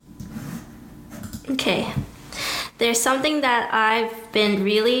Okay. There's something that I've been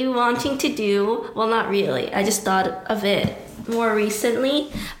really wanting to do. Well, not really. I just thought of it more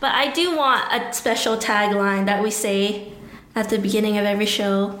recently. But I do want a special tagline that we say at the beginning of every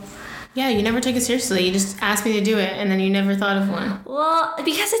show. Yeah, you never take it seriously. You just asked me to do it, and then you never thought of one. Well,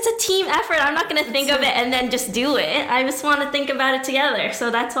 because it's a team effort, I'm not going to think of it and then just do it. I just want to think about it together.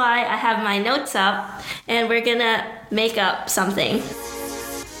 So that's why I have my notes up, and we're going to make up something.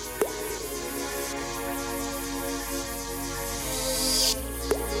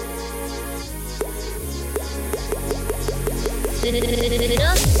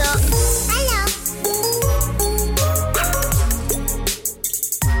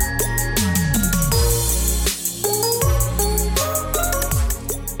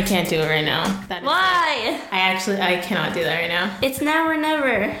 I can't do it right now. Why? I cannot do that right now. It's now or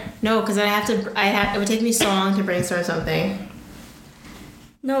never. No, because it would take me so long to brainstorm something.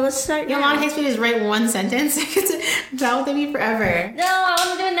 No, let's start You know, now. how long it takes me to just write one sentence? That would take me forever. No, I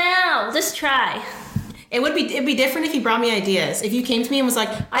want to do it now. Just try. It'd be different if you brought me ideas. If you came to me and was like,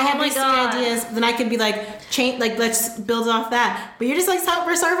 I have my these three God. ideas, then I could be like, let's build off that. But you're just like,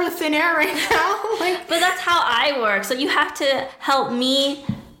 we're starting with thin air right now. Like, But that's how I work. So you have to help me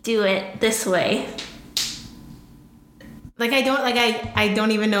do it this way. like I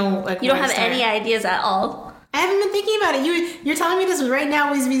don't even know like You don't where have to start. any ideas at all. I haven't been thinking about it. You're telling me this right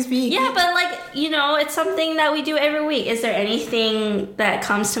now as we speak. Yeah, but it's something that we do every week. Is there anything that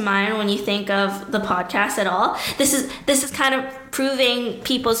comes to mind when you think of the podcast at all? This is kind of proving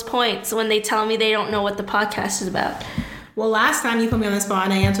people's points when they tell me they don't know what the podcast is about. Well, last time you put me on the spot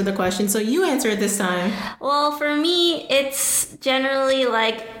and I answered the question, so you answer it this time. Well, for me, it's generally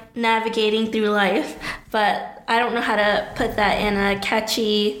like navigating through life, but I don't know how to put that in a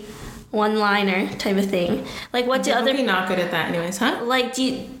catchy one-liner type of thing. Like, what do We're not good at that anyways, huh? like, do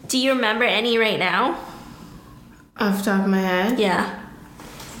you remember any right now? Off the top of my head? Yeah.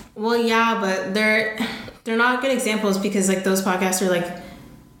 Well, yeah, but they're not good examples because like those podcasts are like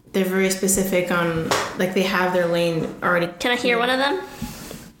they're very specific on like they have their lane already. Can I hear one of them?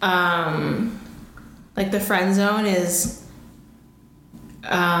 Like the friend zone is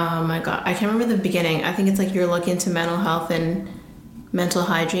oh my god, I can't remember the beginning. I think it's like you're looking into mental health and mental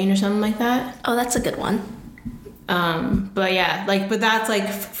hygiene or something like that. Oh, that's a good one. But yeah, but that's like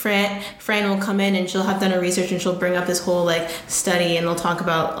Fran will come in and she'll have done her research and she'll bring up this whole like study and they'll talk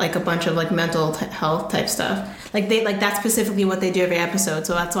about like a bunch of like mental health type stuff. Like that's specifically what they do every episode.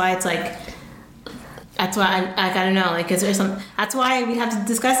 So that's why it's like, that's why I gotta know, like, is there some, that's why we have to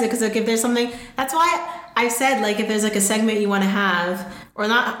discuss it. Cause like if there's something, that's why I said like if there's like a segment you want to have or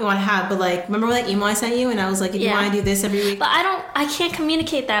not you want to have, but like remember that email I sent you and I was like if you want to do this every week. But I can't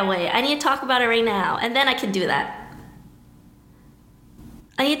communicate that way. I need to talk about it right now and then I can do that.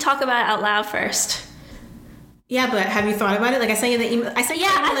 I need to talk about it out loud first. Yeah, but have you thought about it? Like I sent you the email. I sent you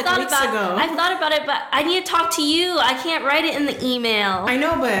the email like weeks ago. I thought about it, but I need to talk to you. I can't write it in the email. I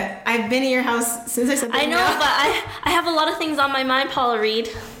know, but I've been at your house since I sent the email. I know, but I have a lot of things on my mind, Paula Reed.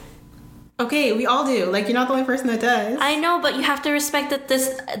 Okay, we all do. Like, you're not the only person that does. I know, but you have to respect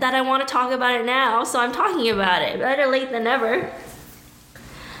that I want to talk about it now, so I'm talking about it. Better late than never.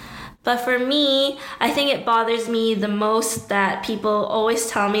 But for me, I think it bothers me the most that people always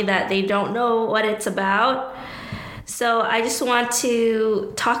tell me that they don't know what it's about. So I just want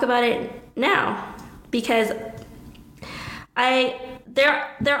to talk about it now because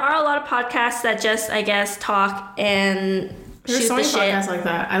there are a lot of podcasts that just, I guess, talk and There's shoot so the many shit. podcasts like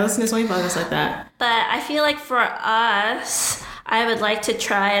that. I listen to so many podcasts like that. But I feel like for us, I would like to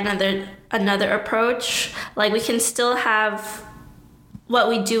try another approach. Like we can still have what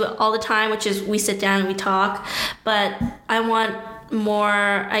we do all the time, which is we sit down and we talk. But I want more,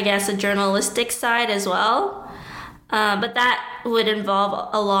 I guess, a journalistic side as well. But that would involve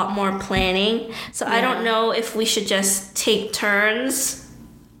a lot more planning. So I don't know if we should just take turns,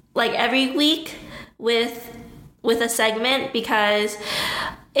 like every week, with a segment because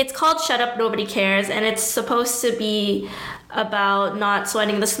it's called Shut Up, Nobody Cares, and it's supposed to be about not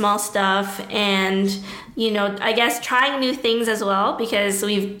sweating the small stuff and, I guess trying new things as well because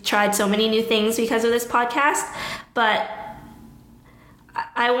we've tried so many new things because of this podcast. But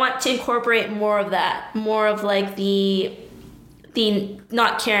I want to incorporate more of that, more of like the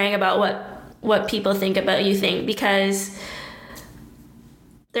not caring about what people think about you thing because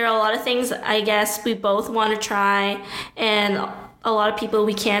there are a lot of things I guess we both want to try and a lot of people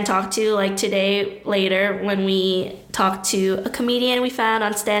we can talk to, like today later when we talked to a comedian we found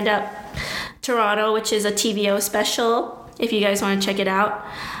on Stand Up Toronto, which is a TVO special if you guys want to check it out.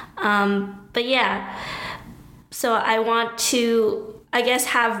 But yeah, so I want to, I guess,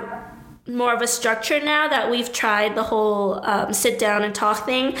 have more of a structure now that we've tried the whole sit down and talk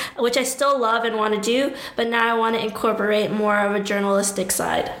thing, which I still love and want to do, but now I want to incorporate more of a journalistic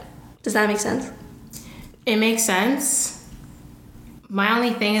side. Does that make sense? It makes sense. My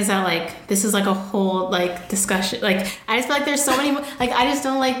only thing is that, like, this is like a whole, like, discussion. Like, I just feel like there's so many, like, I just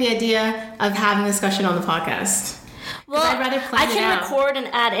don't like the idea of having a discussion on the podcast. Well, I'd rather plan I it can out. record and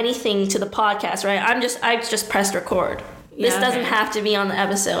add anything to the podcast, right? I just pressed record. This Yeah, doesn't okay. have to be on the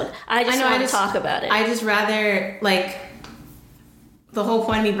episode. I just want to talk about it. I just rather, like, the whole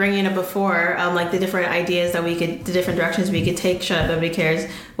point of me bringing it up before, like, the different ideas that the different directions we could take, Shut Up, Nobody Cares,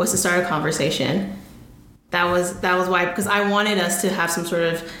 was to start a conversation. That was why, because I wanted us to have some sort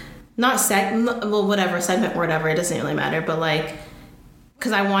of, segment, whatever, it doesn't really matter, but, like,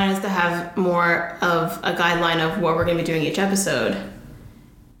 because I wanted us to have more of a guideline of what we're going to be doing each episode.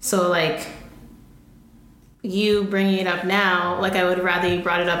 So, like, you bringing it up now, like, I would rather you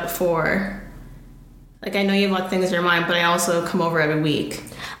brought it up before. Like, I know you have a lot of things in your mind, but I also come over every week.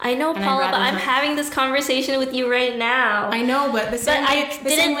 I know, And I'd Paula, rather but I'm have- having this conversation with you right now. I know, but I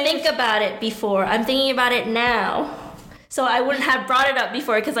didn't think about it before. I'm thinking about it now. So I wouldn't have brought it up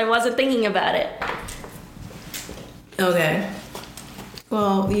before because I wasn't thinking about it. Okay.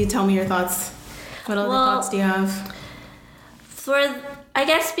 Well, you tell me your thoughts. What other thoughts do you have? I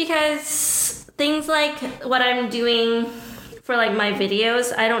guess because things like what I'm doing for like my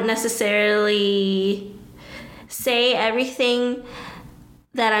videos, I don't necessarily say everything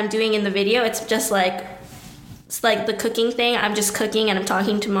that I'm doing in the video. It's like the cooking thing. I'm just cooking and I'm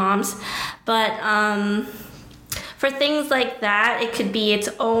talking to moms. But for things like that, it could be its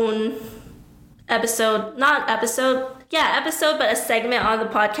own episode, but a segment on the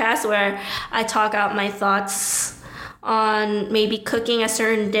podcast where I talk out my thoughts on maybe cooking a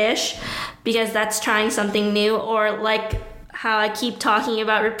certain dish because that's trying something new, or like how I keep talking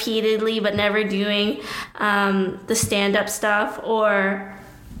about repeatedly but never doing the stand-up stuff, or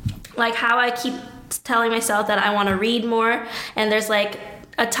like how I keep telling myself that I want to read more, and there's like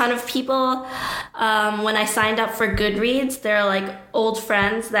a ton of people when I signed up for Goodreads, they're like old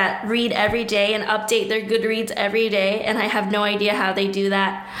friends that read every day and update their Goodreads every day, and I have no idea how they do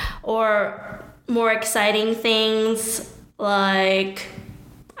that. Or more exciting things like,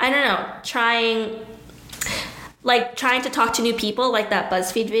 I don't know, trying to talk to new people, like that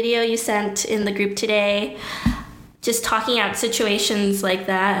BuzzFeed video you sent in the group today, just talking out situations like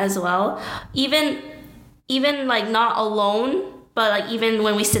that as well. Even like not alone, but like even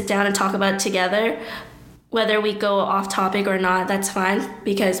when we sit down and talk about it together, whether we go off topic or not, that's fine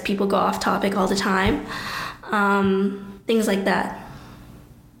because people go off topic all the time. Things like that.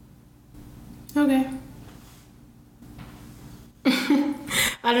 Okay.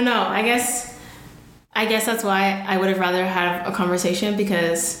 I don't know. I guess that's why I would have rather have a conversation,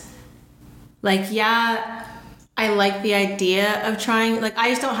 because, like, yeah, I like the idea of trying. Like, I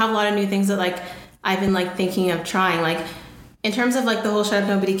just don't have a lot of new things that, like, I've been, like, thinking of trying. Like, in terms of, like, the whole Shut Up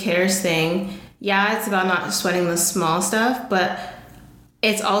Nobody Cares thing, yeah, it's about not sweating the small stuff, but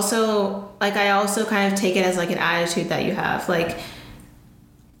it's also, like, I also kind of take it as, like, an attitude that you have. Like,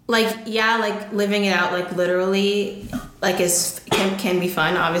 yeah, like, living it out, like, literally, like, can be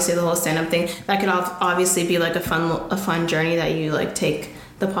fun. Obviously, the whole stand-up thing, that could obviously be, like, a fun journey that you, like, take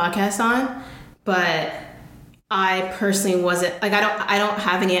the podcast on. But I personally wasn't, like, I don't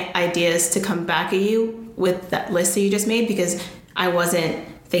have any ideas to come back at you with that list that you just made, because I wasn't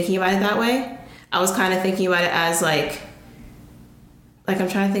thinking about it that way. I was kind of thinking about it as, like, I'm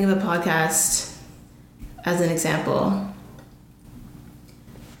trying to think of a podcast as an example.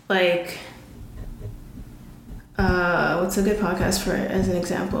 Like, what's a good podcast for it as an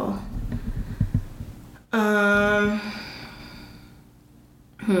example?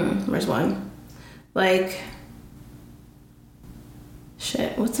 Where's one? Like,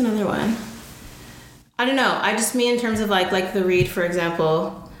 shit, what's another one? I don't know. I just mean in terms of like The Read, for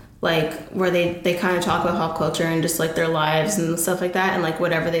example, like where they kind of talk about pop culture and just like their lives and stuff like that and like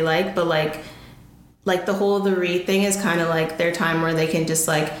whatever they like, but like the whole The Read thing is kind of like their time where they can just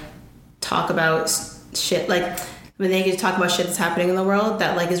like talk about shit, like when they can talk about shit that's happening in the world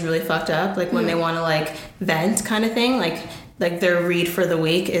that like is really fucked up, like when they want to like vent kind of thing, like their read for the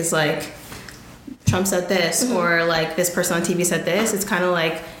week is like Trump said this, or like this person on TV said this. It's kind of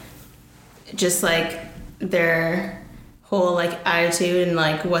like just like their whole like attitude and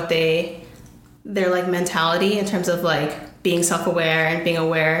like what their like mentality in terms of like being self-aware and being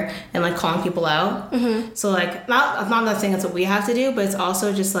aware and like calling people out. So like I'm not saying that's what we have to do, but it's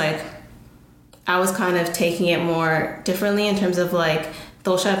also just like I was kind of taking it more differently in terms of like the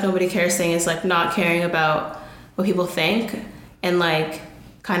whole Shut Up Nobody Cares thing is like not caring about what people think and like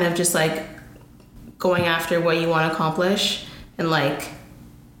kind of just like going after what you want to accomplish and like,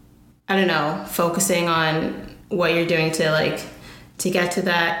 I don't know, focusing on what you're doing to like to get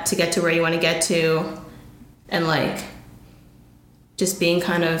to where you want to get to, and like just being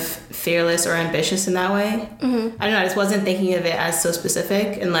kind of fearless or ambitious in that way. Mm-hmm. I don't know, I just wasn't thinking of it as so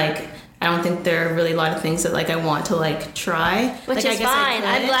specific, and like I don't think there are really a lot of things that like I want to like try. Which like, is fine.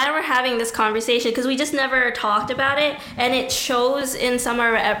 I'm glad we're having this conversation because we just never talked about it, and it shows in some of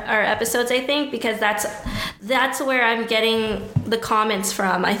our episodes, I think, because that's where I'm getting the comments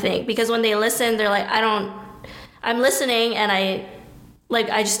from, I think, because when they listen, they're like, I'm listening and I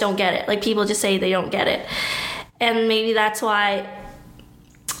just don't get it. Like people just say they don't get it, and maybe that's why.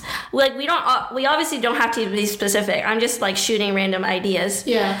 Like we obviously don't have to be specific. I'm just like shooting random ideas.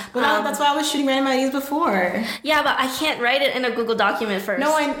 Yeah, well, that's why I was shooting random ideas before. Yeah, but I can't write it in a Google document first.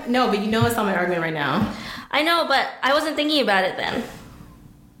 No, I know, but you know it's not my argument right now. I know, but I wasn't thinking about it then.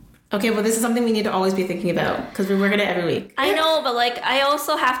 Okay, well, this is something we need to always be thinking about because we work on it every week. I know, but like I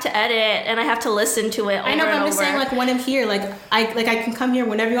also have to edit and I have to listen to it over and over. I know, but I'm just saying, like when I'm here, I can come here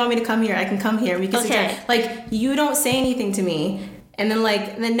whenever you want me to come here. I can come here. We can sit down. Like you don't say anything to me. And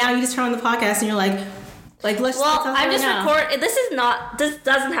then now you just turn on the podcast and you're like let's. Well, I'm just record. This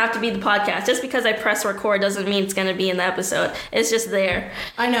doesn't have to be the podcast. Just because I press record doesn't mean it's gonna be in the episode. It's just there.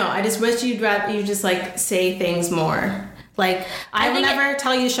 I know. I just wish you just like say things more. Like I will never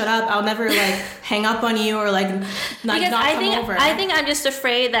tell you to shut up. I'll never like hang up on you or like not come over. I think I'm just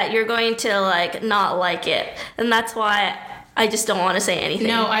afraid that you're going to like not like it, and that's why I just don't want to say anything.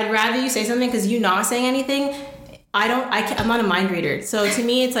 No, I'd rather you say something because you not saying anything. I'm not a mind reader. So to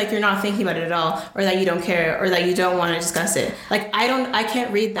me, it's like you're not thinking about it at all, or that you don't care, or that you don't want to discuss it. Like I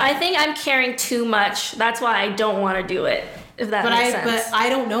can't read that. I think I'm caring too much. That's why I don't want to do it. If that makes sense. But I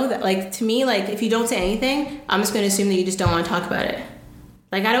don't know that. Like to me, like if you don't say anything, I'm just going to assume that you just don't want to talk about it.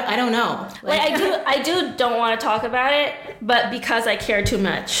 Like I don't know. Like I don't want to talk about it, but because I care too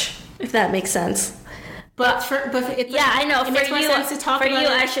much. If that makes sense. I know. For you,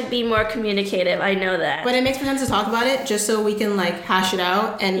 I should be more communicative. I know that. But it makes more sense to talk about it just so we can like hash it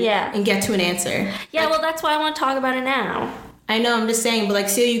out and get to an answer. Yeah, well, that's why I want to talk about it now. I know. I'm just saying, but like,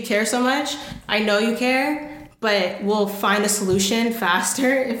 see, you care so much. I know you care, but we'll find a solution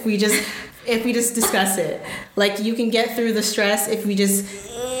faster if we just discuss it. Like, you can get through the stress if we just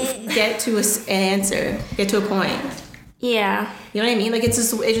get to an answer, get to a point. Yeah. You know what I mean? Like, it's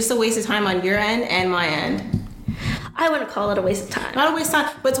just a waste of time on your end and my end. I wouldn't call it a waste of time. Not a waste of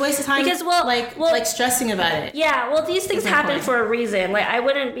time, but it's a waste of time because, like stressing about it. Yeah, well, these things happen for a reason. Like, I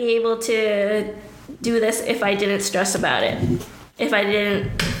wouldn't be able to do this if I didn't stress about it. If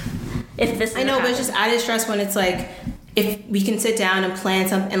this I know, but it's just added stress when it's like, if we can sit down and plan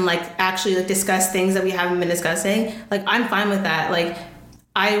something and, like, actually, like, discuss things that we haven't been discussing. Like, I'm fine with that. Like,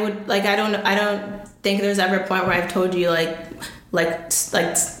 I would, like, I don't think there's ever a point where I've told you like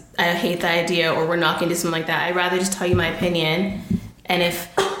I hate the idea or we're not gonna do something like that. I'd rather just tell you my opinion and if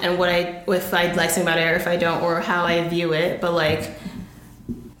I'd like something about it or if I don't, or how I view it. But like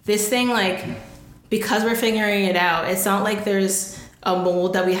this thing, like, because we're figuring it out, it's not like there's a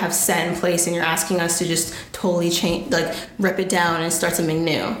mold that we have set in place and you're asking us to just totally change, like rip it down and start something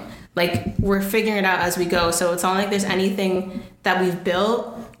new. Like, we're figuring it out as we go, so it's not like there's anything that we've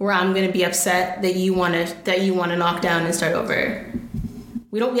built where I'm gonna be upset that you wanna knock down and start over.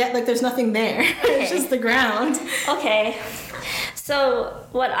 We don't yet, like, there's nothing there. Okay. It's just the ground. Okay. So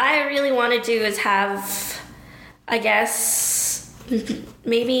what I really want to do is have, I guess,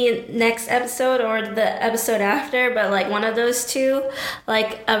 maybe next episode or the episode after, but like one of those two,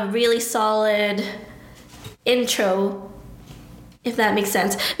 like a really solid intro. If that makes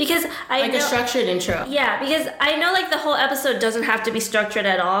sense. Because I know... a structured intro. Yeah, because I know, like, the whole episode doesn't have to be structured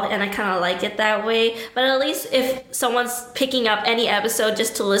at all, and I kind of like it that way. But at least if someone's picking up any episode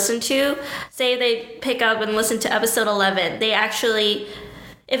just to listen to, say they pick up and listen to episode 11, they actually...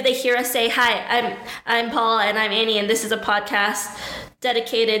 If they hear us say, "Hi, I'm Paul, and I'm Annie, and this is a podcast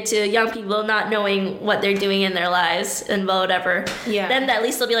dedicated to young people not knowing what they're doing in their lives," and whatever. Yeah. Then at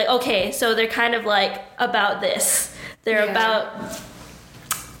least they'll be like, okay, so they're kind of, like, about this. They're about,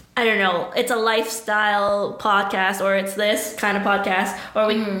 I don't know, it's a lifestyle podcast, or it's this kind of podcast,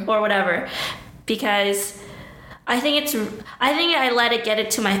 or whatever. Because I think I let it get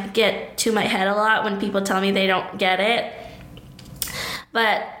to my head a lot when people tell me they don't get it.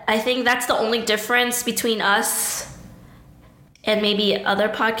 But I think that's the only difference between us and maybe other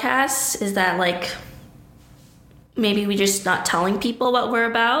podcasts, is that, like, maybe we're just not telling people what we're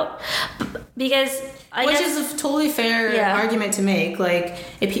about. Because Which is a totally fair argument to make. Like,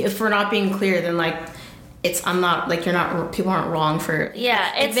 if we're not being clear, then, like, I'm not like you're not people aren't wrong for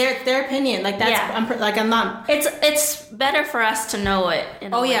it's their opinion. Like that's I'm not. It's better for us to know it.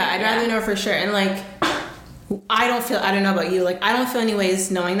 I'd rather know for sure. And like I don't know about you. Like I don't feel any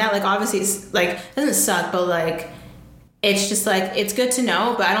ways knowing that. Like obviously it's like it doesn't suck, but like it's just like it's good to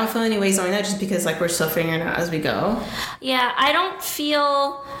know. But I don't feel any ways knowing that just because like we're still figuring it out as we go. Yeah, I don't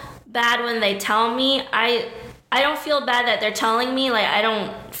feel bad when they tell me. I don't feel bad that they're telling me. Like, I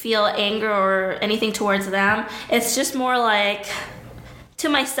don't feel anger or anything towards them. It's just more like to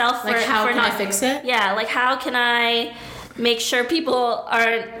myself. Like, how can I fix it? Yeah, like how can I make sure people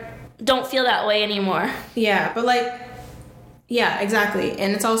don't feel that way anymore? Yeah, but like, yeah, exactly.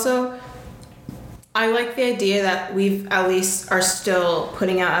 And it's also, I like the idea that we've at least are still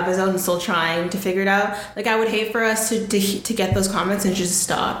putting out episodes and still trying to figure it out. Like, I would hate for us to get those comments and just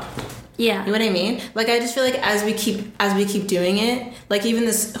stop. Yeah. You know what I mean? Like, I just feel like as we keep doing it, like even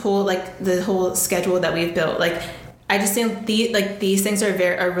this whole like the whole schedule that we've built, like I just think these things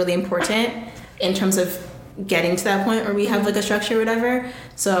are really important in terms of getting to that point where we have like a structure or whatever.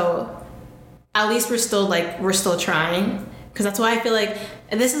 So at least we're still trying, because that's why I feel like,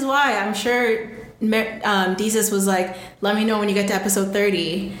 and this is why I'm sure Desus was like, let me know when you get to episode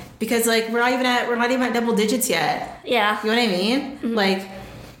 30, because like we're not even at double digits yet. Yeah. You know what I mean? Mm-hmm.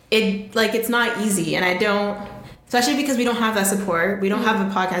 It's not easy, and I don't, especially because we don't have that support. We don't have a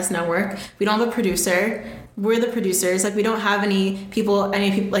podcast network. We don't have a producer. We're the producers. Like, we don't have any people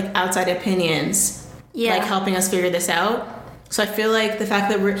like outside opinions, like helping us figure this out. So I feel like the fact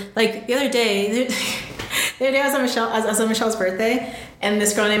that we're like the other day I was on Michelle's birthday, and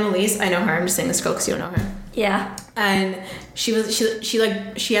this girl named Elise, I know her. I'm just saying this girl because you don't know her. Yeah. And she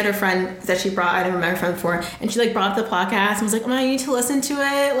had her friend that she brought. I never met her friend before, and she like brought up the podcast and was like, "Oh, you need to listen to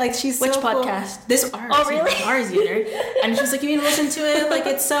it. Like, she's so Which cool." podcast? This ours. Oh, really? Ours, you nerd. And she was like, "You need to listen to it. Like,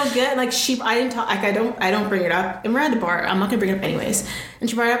 it's so good." And like I didn't talk. Like, I don't bring it up. And we're at the bar. I'm not gonna bring it up anyways. And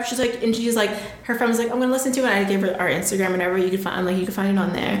she brought it up. She's like, her friend was like, "I'm gonna listen to it." And I gave her our Instagram and whatever. You can find it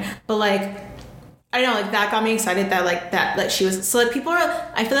on there. But like, I don't know, like that got me excited that she was, so like people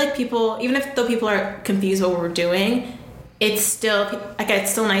are, I feel like people, even if though people are confused what we're doing, it's still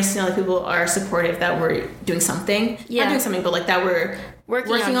nice to know that people are supportive that we're doing something. Yeah. Not doing something, but like that we're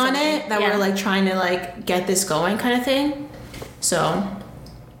working on it, that we're like trying to like get this going kind of thing. So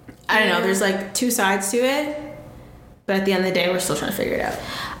I don't know, there's like two sides to it, but at the end of the day, we're still trying to figure it out.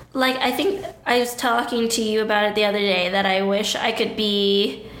 Like, I think I was talking to you about it the other day, that I wish I could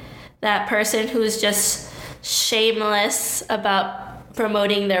be that person who's just shameless about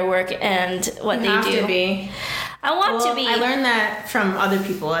promoting their work and what they do. You have to be. I want to be. I learned that from other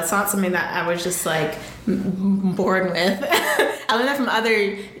people. It's not something that I was just like born with. I learned that from other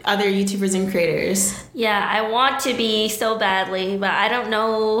YouTubers and creators. Yeah, I want to be so badly, but I don't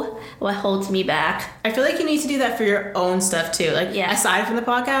know what holds me back. I feel like you need to do that for your own stuff too. Like, aside from the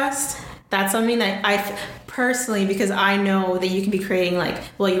podcast, that's something that I personally, because I know that you can be creating like,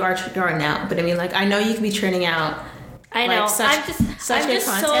 well, you are now, but I mean, like, I know you can be churning out. I know. Like, I'm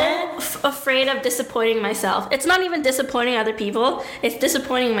just so afraid of disappointing myself. It's not even disappointing other people. It's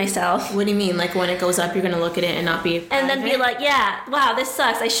disappointing myself. What do you mean? Like, when it goes up, you're going to look at it and not be... And then be like, yeah, wow, this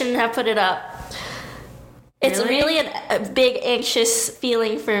sucks. I shouldn't have put it up. It's really a big anxious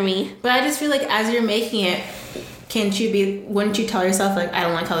feeling for me. But I just feel like as you're making it, wouldn't you tell yourself, like, I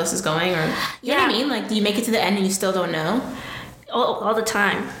don't like how this is going? Or, you know what I mean? Like, do you make it to the end and you still don't know? All the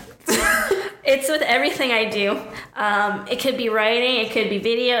time. It's with everything I do. It could be writing, it could be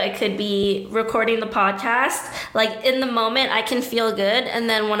video, it could be recording the podcast. Like, in the moment, I can feel good, and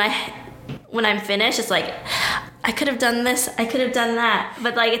then when I'm finished, it's like, I could have done this, I could have done that,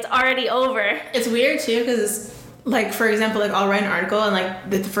 but like, it's already over. It's weird too, because like, for example, like, I'll write an article and like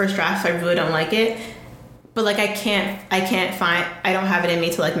the first draft, I really don't like it, but like I don't have it in me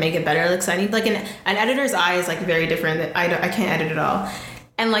to like make it better. Like, so I need like an editor's eye is like very different. I can't edit at all.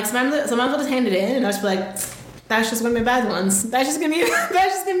 And like sometimes I'll just hand it in and I'll just be like, that's just one of my bad ones. That's just gonna be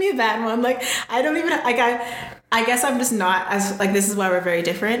a bad one. Like, I don't even like I guess I'm just not as like, this is why we're very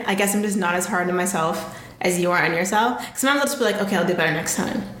different. I guess I'm just not as hard on myself as you are on yourself. Sometimes I'll just be like, okay, I'll do better next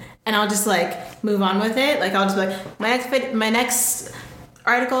time, and I'll just like move on with it. Like, I'll just be like, my next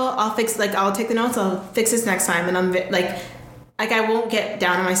article, I'll take the notes, I'll fix this next time, and I'm like I won't get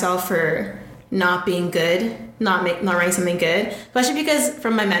down on myself for not being good, not writing something good, especially because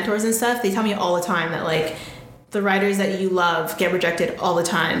from my mentors and stuff, they tell me all the time that like the writers that you love get rejected all the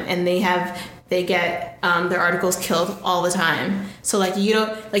time, and they get their articles killed all the time. So like, you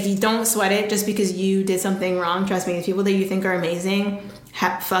don't sweat it just because you did something wrong. Trust me, the people that you think are amazing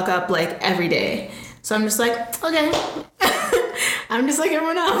fuck up like every day. So I'm just like, okay. I'm just like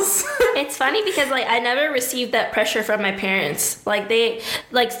everyone else. It's funny because like I never received that pressure from my parents.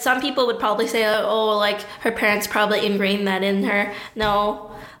 Like some people would probably say, oh, like her parents probably ingrained that in her.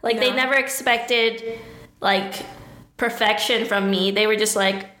 No, like they never expected like perfection from me. They were just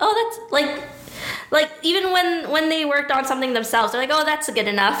like, oh, that's like even when they worked on something themselves, they're like, oh, that's good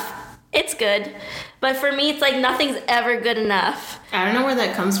enough. It's good. But for me, it's like nothing's ever good enough. I don't know where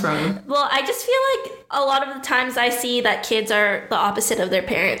that comes from. Well, I just feel like a lot of the times I see that kids are the opposite of their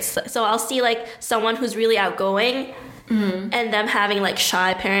parents. So I'll see like someone who's really outgoing and them having like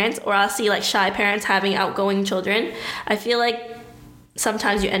shy parents, or I'll see like shy parents having outgoing children. I feel like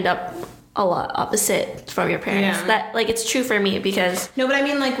sometimes you end up a lot opposite from your parents. Yeah. That like it's true for me because No, but I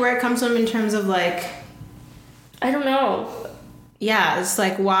mean like where it comes from in terms of like, I don't know. yeah, it's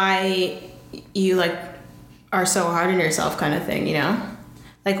like why you like are so hard on yourself kind of thing, you know?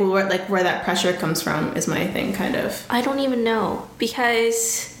 Like where that pressure comes from is my thing kind of. I don't even know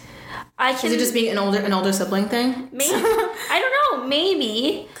because I can. Is it just being an older sibling thing? Maybe I don't know.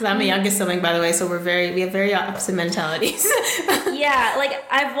 Maybe Because I'm the youngest sibling, by the way, so we have very opposite mentalities. yeah. Like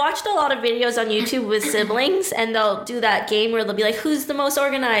I've watched a lot of videos on YouTube with siblings, and they'll do that game where they'll be like, "Who's the most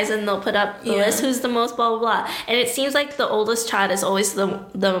organized?" and they'll put up the list. Who's the most blah blah blah. And it seems like the oldest child is always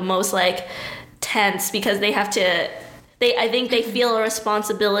the most like tense because they have to. I think they feel a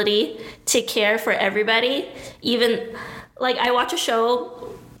responsibility to care for everybody. Even like I watch a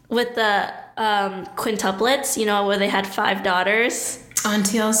show with the quintuplets, you know, where they had 5 daughters. On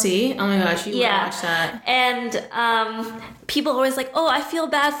TLC? Oh my gosh, you watch that. And people are always like, oh, I feel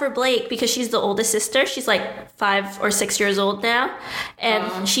bad for Blake because she's the oldest sister. She's like 5 or 6 years old now.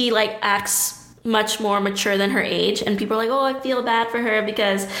 And she like acts much more mature than her age. And people are like, oh, I feel bad for her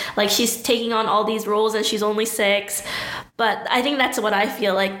because like she's taking on all these roles and she's only 6. But I think that's what I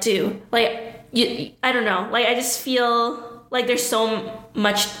feel like too. Like, I don't know. Like, I just feel like there's so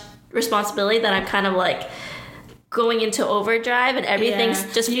much responsibility that I'm kind of like going into overdrive and everything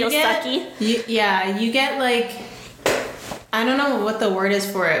just feels sucky. You get like, I don't know what the word is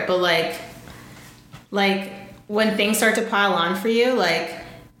for it, but like when things start to pile on for you,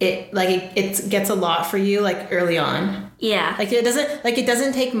 it gets a lot for you like early on. Yeah. It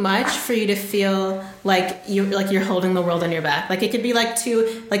doesn't take much for you to feel like you're holding the world on your back. Like it could be like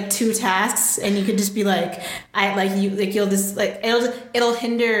two tasks and you could just be like you'll just like it'll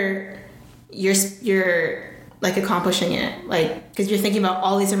hinder your like accomplishing it, like because you're thinking about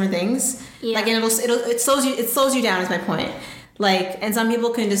all these different things. Yeah. Like and it slows you down is my point. Like and some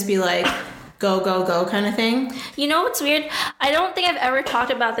people can just be like go kind of thing. You know what's weird? I don't think I've ever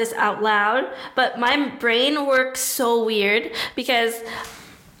talked about this out loud, but my brain works so weird because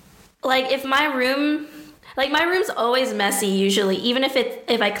like if my room's always messy usually. Even if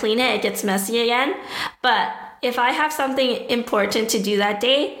I clean it, it gets messy again. But if I have something important to do that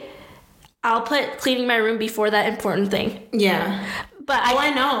day, I'll put cleaning my room before that important thing. Yeah. But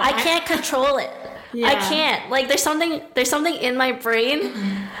I know. I can't control it. Yeah. I can't. Like there's something in my brain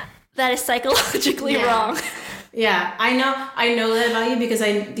that is psychologically wrong. Yeah, I know that about you because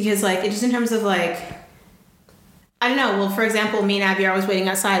like it's just in terms of like I don't know. Well, for example, me and Abby are always waiting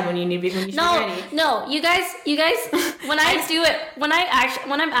outside when you should be ready. No, you guys. When I do it, when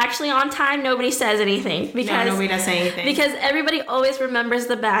I'm actually on time, nobody says anything because nobody does say anything because everybody always remembers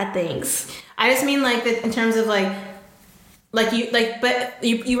the bad things. I just mean like that in terms of but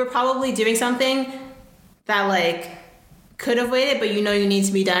you were probably doing something that like could have waited, but you know you need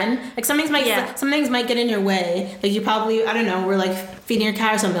to be done. Like some things might get in your way. Like you probably I don't know. We're like feeding your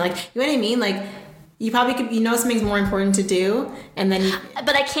cat or something. Like you know what I mean? Like. You probably could, something's more important to do, and then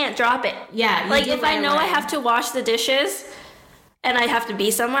But I can't drop it. Yeah. Like, if I know I have to wash the dishes, and I have to be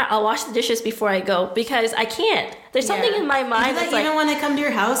somewhere, I'll wash the dishes before I go, because I can't. There's something in my mind that's like... Even when I come to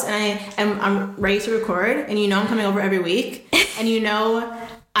your house, and I'm ready to record, and I'm coming over every week, and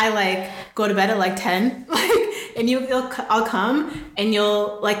I, go to bed at, 10, and I'll come, and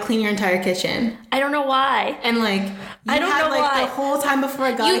you'll, clean your entire kitchen. I don't know why. And, I don't know why. The whole time before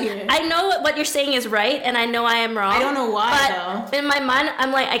I got here. I know what you're saying is right, and I know I am wrong. I don't know why, but in my mind,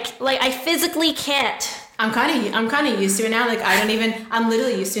 I'm I physically can't. I'm kind of used to it now. I'm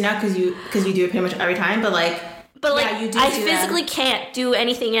literally used to it now because you do it pretty much every time. But you do. I physically can't do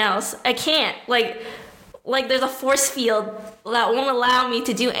anything else. I can't. There's a force field that won't allow me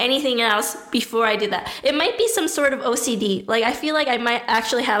to do anything else before I do that. It might be some sort of OCD. I feel like I might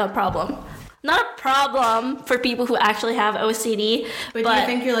actually have a problem. Not a problem for people who actually have OCD. But do you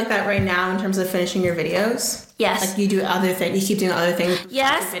think you're like that right now in terms of finishing your videos? Yes. You do other things. You keep doing other things.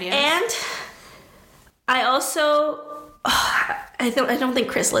 Yes, and I also... I don't think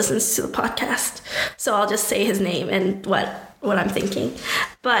Chris listens to the podcast, so I'll just say his name and what what I'm thinking.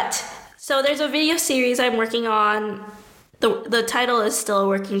 But so there's a video series I'm working on. The title is still a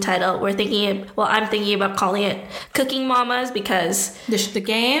working title. I'm thinking about calling it Cooking Mamas because The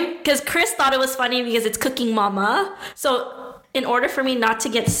game? because Chris thought it was funny because it's Cooking Mama. So in order for me not to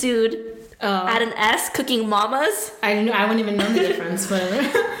get sued, add an S, Cooking Mamas. I wouldn't even know the difference, but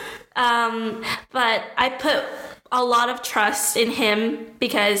But I put a lot of trust in him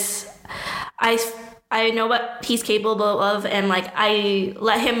because I know what he's capable of, and like I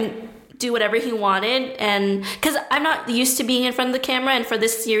let him do whatever he wanted, and because I'm not used to being in front of the camera, and for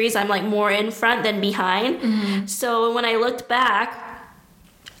this series I'm like more in front than behind. So when I looked back,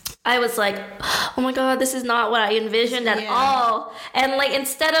 I was like, oh my god, this is not what I envisioned at all. And like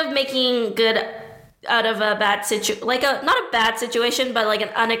instead of making good out of a bad not a bad situation, but like an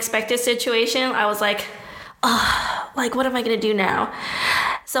unexpected situation, I was like, oh, like what am I gonna do now?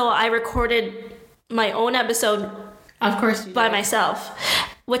 So I recorded my own episode, of course, by myself,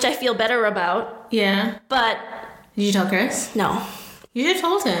 which I feel better about. Yeah. But did you tell Chris? No. You just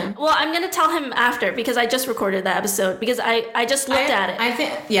told him. Well, I'm gonna tell him after because I just recorded that episode because I just looked at it. I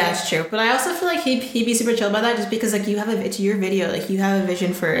think it's true, but I also feel like he'd be super chill about that just because like it's your video, like you have a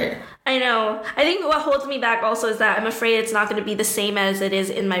vision for it. I know. I think what holds me back also is that I'm afraid it's not going to be the same as it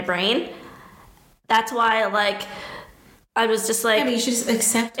is in my brain. That's why like I was just like, but you should just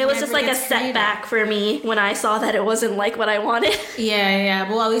accept it was just like a setback for me when I saw that it wasn't like what I wanted. Yeah.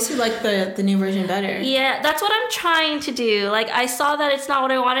 Well, at least you like the new version better. Yeah, that's what I'm trying to do. Like I saw that it's not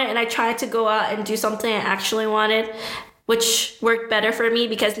what I wanted, and I tried to go out and do something I actually wanted, which worked better for me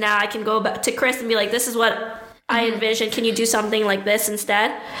because now I can go back to Chris and be like, this is what I envisioned. Can you do something like this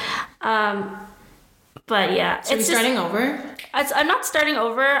instead? But yeah, so it's starting over. I'm not starting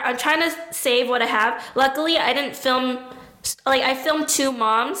over. I'm trying to save what I have. Luckily, I didn't film. Like I filmed 2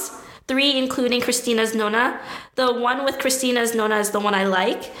 moms, 3 including Christina's Nona. The one with Christina's Nona is the one I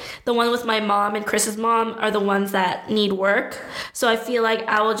like. The one with my mom and Chris's mom are the ones that need work. So I feel like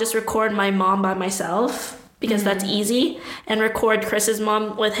I will just record my mom by myself because that's easy, and record Chris's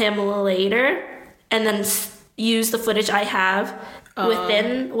mom with him a little later, and then use the footage I have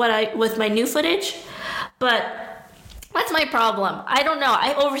with my new footage. But that's my problem. I don't know.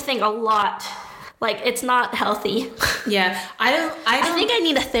 I overthink a lot. Like, it's not healthy. Yeah. I think I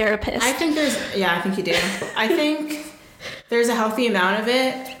need a therapist. I think I think you do. I think there's a healthy amount of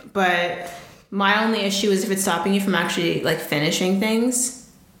it, but my only issue is if it's stopping you from actually, like, finishing things.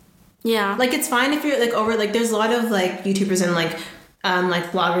 Yeah. Like, it's fine if you're, like, there's a lot of, like, YouTubers and,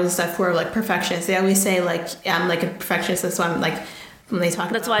 like bloggers and stuff who are, like, perfectionists. They always say, like, I'm, like, a perfectionist, that's why I'm, like, when they talk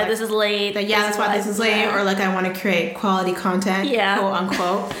that's about, why like, this is late. That's why this is late. Or, like, I want to create quality content, quote,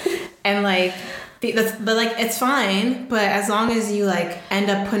 unquote. And, like... But like it's fine, but as long as you like end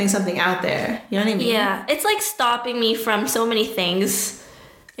up putting something out there, you know what I mean? Yeah, it's like stopping me from so many things.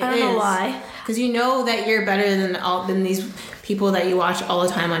 I don't know why. Because you know that you're better than these people that you watch all the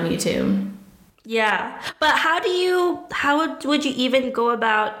time on YouTube. Yeah, but how would you even go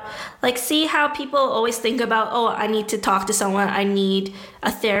about, like, see how people always think about, oh, I need to talk to someone, I need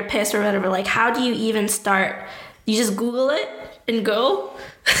a therapist or whatever. Like, how do you even start? You just Google it and go?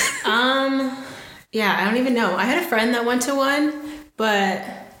 Yeah, I don't even know. I had a friend that went to one, but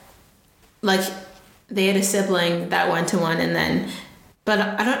like they had a sibling that went to one, and then, but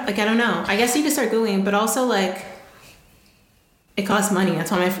I don't know. I guess you could start Googling, but also like it costs money.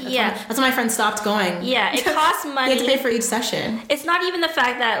 That's why my friend stopped going. Yeah, it costs money. You have to pay for each session. It's not even the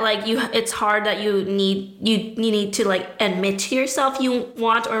fact that like it's hard that you need to like admit to yourself you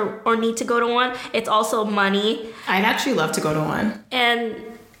want or need to go to one. It's also money. I'd actually love to go to one. And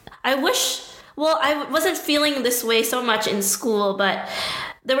I wish. Well, I wasn't feeling this way so much in school, but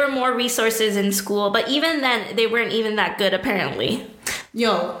there were more resources in school. But even then, they weren't even that good, apparently.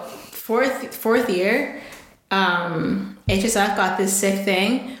 Yo, fourth year, HSF got this sick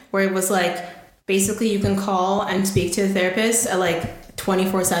thing where it was like, basically you can call and speak to a therapist at like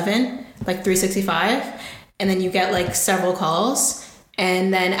 24/7, like 365, and then you get like several calls.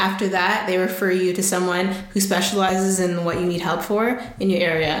 And then after that, they refer you to someone who specializes in what you need help for in your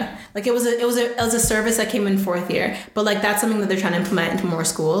area. Like it was a service that came in 4th year, but like that's something that they're trying to implement into more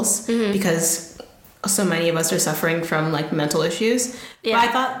schools because so many of us are suffering from like mental issues. Yeah. But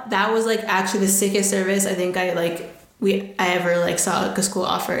I thought that was like actually the sickest service I think I ever like saw like a school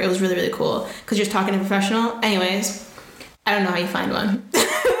offer. It was really, really cool because you're talking to a professional. Anyways, I don't know how you find one.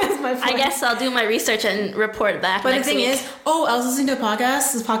 I guess I'll do my research and report back. But the thing is, I was listening to a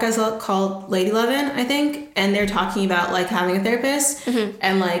podcast. This podcast called Lady Lovin', I think, and they're talking about like having a therapist,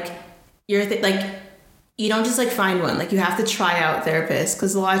 and like you don't just like find one. Like you have to try out therapists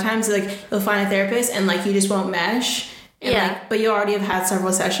because a lot of times like you'll find a therapist and like you just won't mesh, And Yeah. like, but you already have had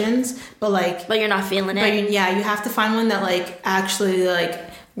several sessions, but like, But you're not feeling but it. you have to find one that like actually like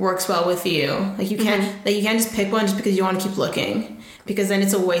works well with you. Like you can't like you can't just pick one just because you want to keep looking, because then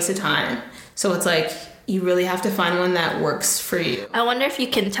it's a waste of time. So it's like you really have to find one that works for you. I wonder if you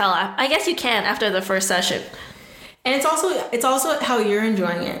can tell. I guess you can after the first session. And it's also how you're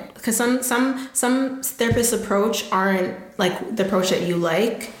enjoying it, because some therapists' approach aren't like the approach that you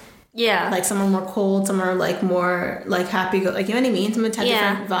like. Yeah. Like some are more cold, some are like more like happy, like, you know what I mean? Some have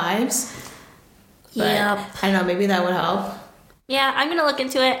different vibes. But Yep. I don't know, maybe that would help. Yeah, I'm gonna look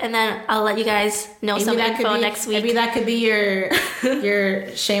into it, and then I'll let you guys know some info next week. Maybe that could be your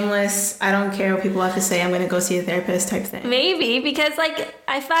shameless, I don't care what people have to say, I'm gonna go see a therapist type thing. Maybe, because like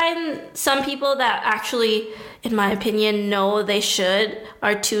I find some people that actually, in my opinion, know they should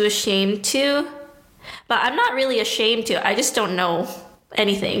are too ashamed to. But I'm not really ashamed to. I just don't know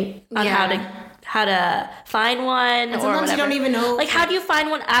anything on how to find one, And or sometimes whatever. you don't even know. Like, how do you find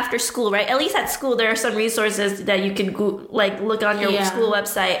one after school, right? At least at school, there are some resources that you can look on your school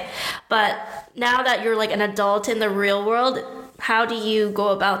website. But now that you're like an adult in the real world, how do you go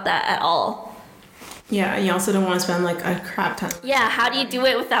about that at all? Yeah, you also don't want to spend like a crap ton. Yeah, how do you do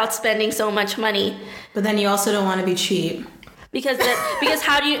it without spending so much money? But then you also don't want to be cheap. Because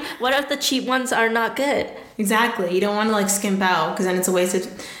how do you? What if the cheap ones are not good? Exactly. You don't want to like skimp out, because then it's a waste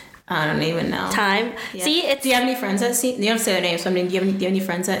of. I don't even know. Time. Yeah. See, it's Do you have any friends that seen? You don't have to say their names. So I mean, do you have any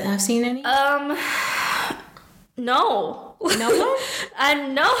friends that have seen any? no. No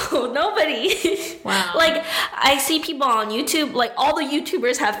one? Nobody. Wow. Like, I see people on YouTube, like all the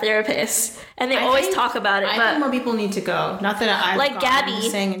YouTubers have therapists, and they always talk about it. I but think more people need to go. Not that I've like gone, I'm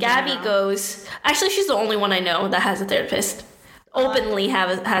just saying in Gabby general. goes. Actually, she's the only one I know that has a therapist. Openly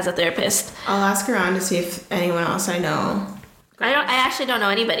has a therapist. I'll ask around to see if anyone else I know. I actually don't know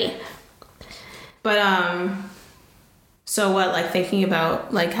anybody. But so what? Like thinking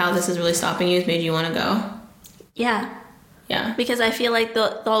about like how this is really stopping you has made you want to go. Yeah. Yeah. Because I feel like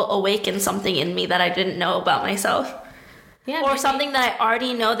they'll awaken something in me that I didn't know about myself. Yeah. Or something that I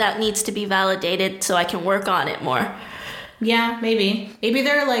already know that needs to be validated so I can work on it more. Yeah, maybe. Maybe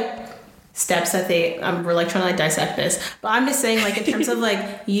there are like steps that we're like trying to like dissect this. But I'm just saying, like, in terms of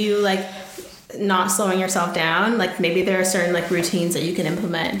like you like not slowing yourself down, like maybe there are certain like routines that you can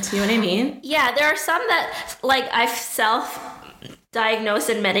implement. You know what I mean? Yeah, there are some that like I've self-diagnosed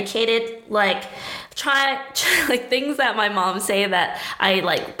and medicated, like try like things that my mom say that I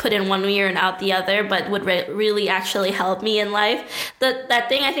like put in one ear and out the other, but would really actually help me in life. That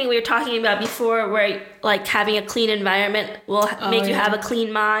thing I think we were talking about before, where like having a clean environment will make you have a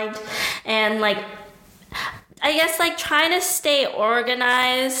clean mind, and like I guess like trying to stay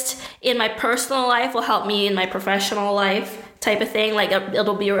organized in my personal life will help me in my professional life type of thing. Like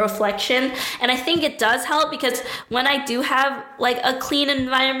it'll be a reflection, and I think it does help, because when I do have like a clean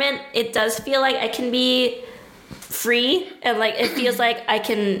environment, it does feel like I can be free, and like it feels like I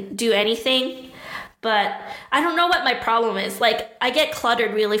can do anything. But I don't know what my problem is. Like I get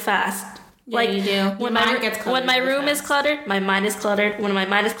cluttered really fast. Yeah, like you do. When When my room is cluttered, my mind is cluttered. When my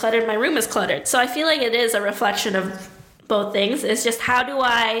mind is cluttered, my room is cluttered. So I feel like it is a reflection of both things. It's just, how do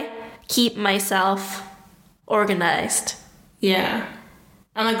I keep myself organized? Yeah.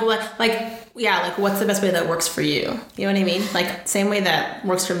 I'm like what's the best way that works for you? You know what I mean? Like same way that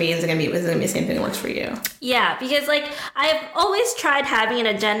works for me isn't gonna be the same thing that works for you. Yeah, because like I've always tried having an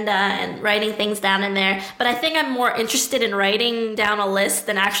agenda and writing things down in there, but I think I'm more interested in writing down a list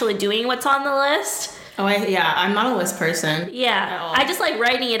than actually doing what's on the list. Oh, I'm not a list person. Yeah, at all. I just like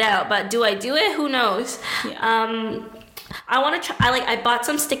writing it out, but do I do it? Who knows? Yeah. I want to try. I bought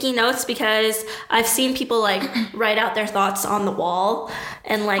some sticky notes because I've seen people like write out their thoughts on the wall,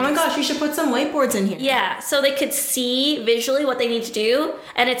 and like, Oh my gosh, you should put some whiteboards in here. yeah, so they could see visually what they need to do,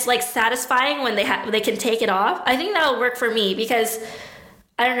 and it's like satisfying when they can take it off. I think that will work for me, because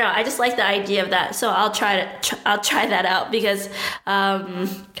I don't know, I just like the idea of that. So I'll try that out, because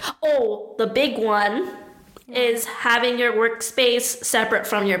the big one is having your workspace separate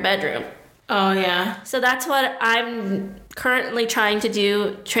from your bedroom. Oh yeah. So that's what I'm currently trying to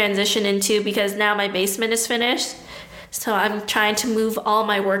do, transition into, because now my basement is finished. So I'm trying to move all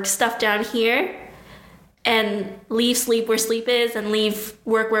my work stuff down here and leave sleep where sleep is and leave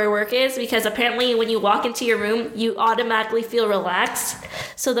work where work is, because apparently when you walk into your room, you automatically feel relaxed.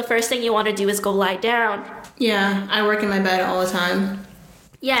 So the first thing you want to do is go lie down. Yeah, I work in my bed all the time.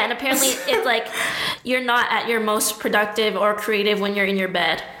 Yeah, and apparently it's like you're not at your most productive or creative when you're in your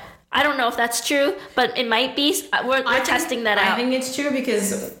bed. I don't know if that's true, but it might be. We're testing that out. I think it's true,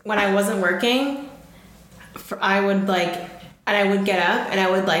 because when I wasn't working, I would like and I would get up and I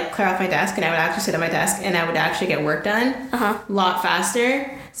would like clear off my desk and I would actually sit at my desk and I would actually get work done a lot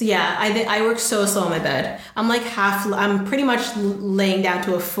faster. So yeah, I work so slow in my bed. I'm pretty much laying down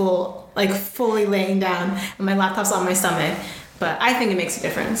to a fully laying down, and my laptop's on my stomach. But I think it makes a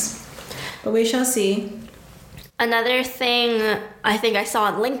difference. But we shall see. Another thing I think I saw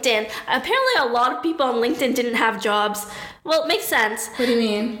on LinkedIn, apparently a lot of people on LinkedIn didn't have jobs. Well, it makes sense. What do you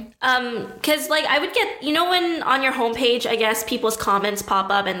mean? Because like I would get, when on your homepage, I guess people's comments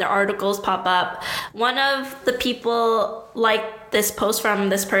pop up and their articles pop up. One of the people liked this post from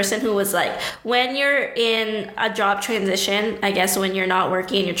this person who was like, when you're in a job transition, I guess when you're not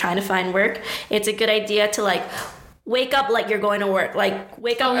working and you're trying to find work, it's a good idea to like wake up like you're going to work. Like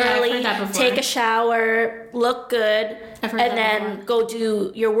wake up early, take a shower, look good, and then go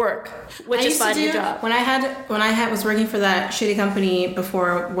do your work, which is find your job. When I was working for that shitty company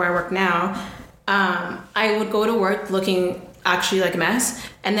before where I work now, I would go to work looking actually like a mess,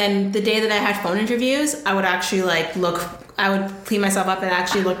 and then the day that I had phone interviews, I would actually I would clean myself up and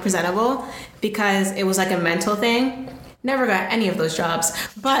actually look presentable, because it was like a mental thing. Never got any of those jobs,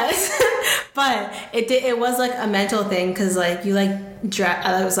 but it was like a mental thing, because like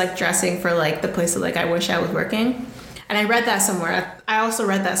I was like dressing for like the place that like I wish I was working. And I read that somewhere. I also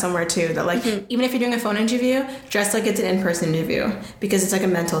read that somewhere too, that like even if you're doing a phone interview, dress like it's an in-person interview, because it's like a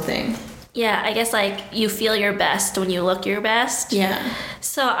mental thing. Yeah, I guess like you feel your best when you look your best. Yeah.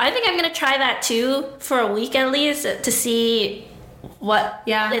 So I think I'm gonna try that too for a week at least to see what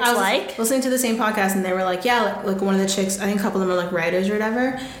it's I was like. Listening to the same podcast, and they were like, yeah, like one of the chicks, I think a couple of them are like writers or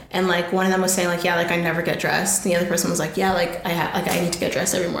whatever, and like one of them was saying like, yeah, like I never get dressed. The other person was like, yeah, like I need to get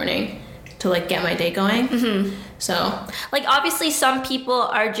dressed every morning to like get my day going. Mm-hmm. So like obviously some people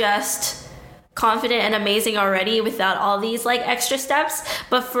are just confident and amazing already without all these like extra steps,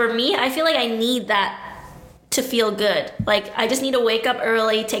 but for me, I feel like I need that to feel good. Like I just need to wake up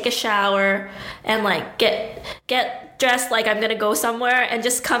early, take a shower, and like get dressed like I'm gonna go somewhere and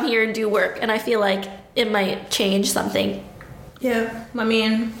just come here and do work, and I feel like it might change something. Yeah, I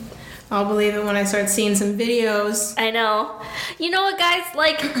mean, I'll believe it when I start seeing some videos. I know. You know what, guys?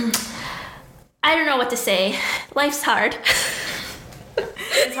 Like, I don't know what to say. Life's hard.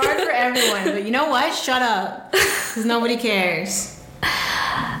 It's hard for everyone, but you know what? Shut up, because nobody cares.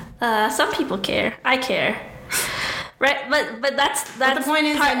 Some people care. I care. Right, but that's but the point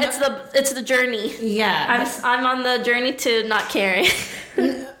is it's the journey. Yeah, I'm on the journey to not caring.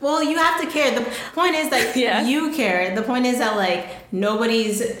 Well, you have to care. The point is that you care. The point is that like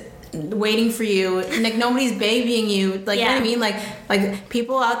nobody's waiting for you, like nobody's babying you. Like you know what I mean? Like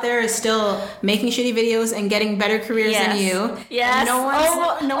people out there are still making shitty videos and getting better careers than you. Yes. No one's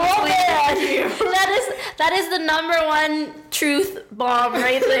waiting for you. That is the number one truth bomb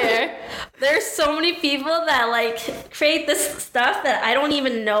right there. There's so many people that like create this stuff that I don't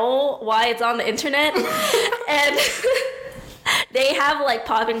even know why it's on the internet, and they have like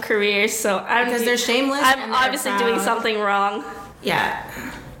popping careers. So because they're shameless. I'm obviously doing something wrong. Yeah.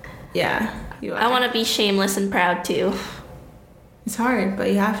 You are. I want to be shameless and proud too. It's hard,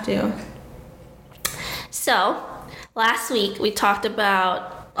 but you have to. So, last week we talked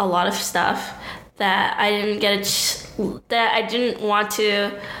about a lot of stuff that I didn't want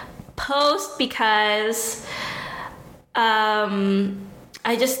to post because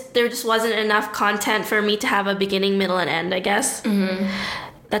there just wasn't enough content for me to have a beginning, middle, and end, I guess. Mm-hmm.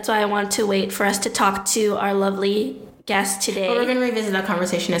 That's why I wanted to wait for us to talk to our lovely guest today. But we're going to revisit that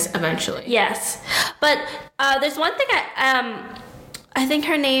conversation eventually. Yes. But there's one thing I think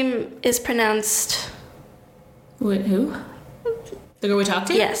her name is pronounced... Wait, who? The girl we talked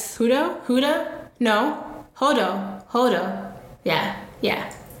to? Yes. Huda? No. Hodo. Yeah.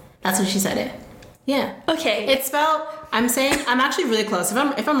 That's what she said it. Yeah. Okay. It's spelled... I'm actually really close.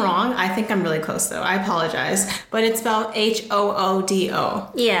 If I'm wrong, I think I'm really close though. I apologize. But it's spelled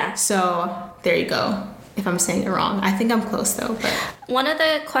Hoodo. Yeah. So, there you go. If I'm saying it wrong. I think I'm close though, but... One of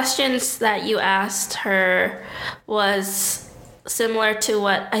the questions that you asked her was similar to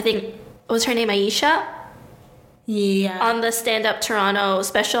what I think... Was her name Aisha? Yeah. On the Stand Up Toronto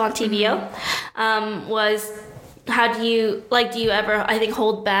special on TVO. Mm-hmm. Was... How do you ever, I think,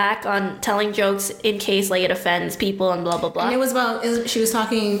 hold back on telling jokes in case, like, it offends people and blah, blah, blah? And it was about, she was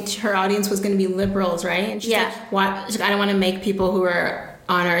talking, her audience was going to be liberals, right? And she's like, I don't want to make people who are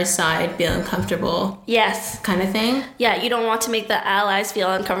on our side feel uncomfortable. Yes. Kind of thing? Yeah, you don't want to make the allies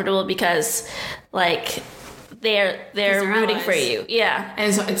feel uncomfortable because, like, they're rooting allies. For you. Yeah.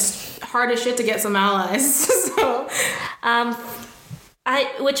 And so it's hard as shit to get some allies. So.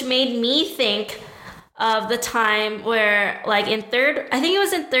 Which made me think of the time where, like, I think it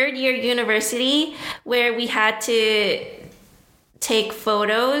was in third year university, where we had to take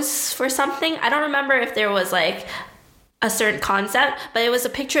photos for something. I don't remember if there was like a certain concept, but it was a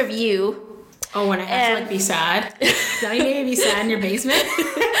picture of you. Oh, when I have to like be sad? Now you made me be sad in your basement?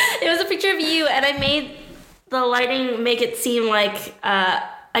 It was a picture of you, and I made the lighting make it seem like,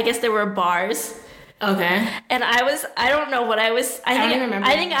 I guess there were bars. Okay. And I don't know what I was, I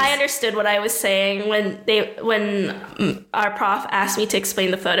think I understood what I was saying when our prof asked me to explain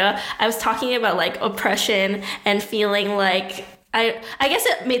the photo. I was talking about like oppression and feeling like, I guess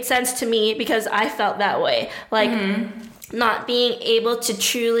it made sense to me because I felt that way. Like not being able to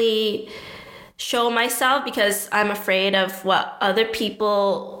truly show myself because I'm afraid of what other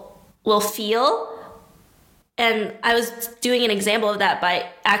people will feel. And I was doing an example of that by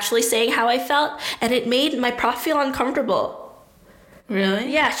actually saying how I felt, and it made my prof feel uncomfortable.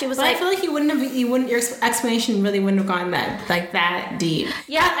 Really? Yeah, she was but like, I feel like your explanation really wouldn't have gone that deep.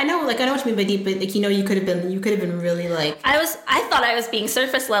 Yeah, I know what you mean by deep, but like you could have been really like. I thought I was being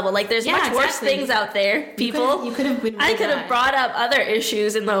surface level. Like there's much worse things out there, people. You could have been. I could have brought up other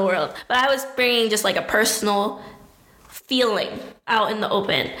issues in the world, but I was bringing just like a personal feeling out in the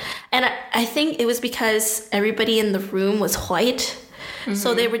open. And I think it was because everybody in the room was white.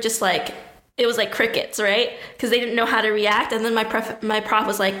 So they were just like, it was like crickets, right? Because they didn't know how to react. And then my prof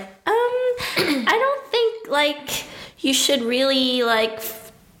was like, I don't think like you should really like,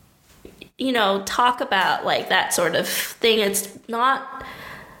 talk about like that sort of thing. It's not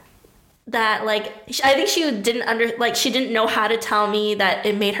that like, I think she didn't know how to tell me that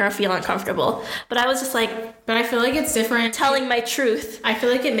it made her feel uncomfortable. But I was just like, but I feel like it's different. Telling my truth. I feel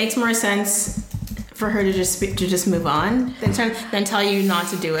like it makes more sense for her to just move on than tell you not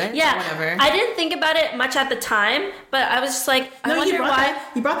to do it. Yeah, or whatever. I didn't think about it much at the time, but I was just like, I wonder why.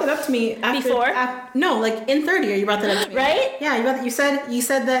 You brought that up to me before. Like in third year, you brought that up to me. Right? Yeah, you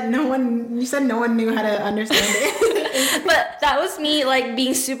said that no one knew how to understand it. But that was me like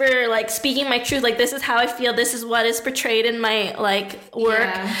being super like speaking my truth. Like this is how I feel. This is what is portrayed in my like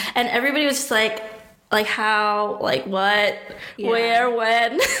work, and everybody was just like how, like what, where,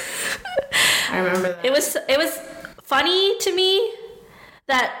 when. I remember that. It was funny to me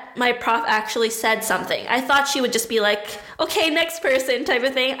that my prof actually said something. I thought she would just be like, okay, next person type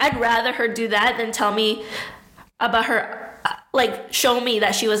of thing. I'd rather her do that than tell me about her, like show me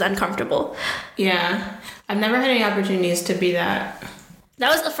that she was uncomfortable. Yeah. I've never had any opportunities to be that.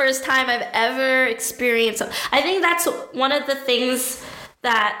 That was the first time I've ever experienced. I think that's one of the things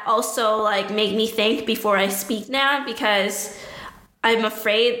that also like make me think before I speak now, because I'm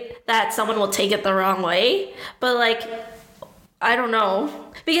afraid that someone will take it the wrong way. But like, I don't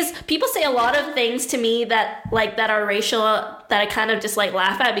know, because people say a lot of things to me that are racial that I kind of just like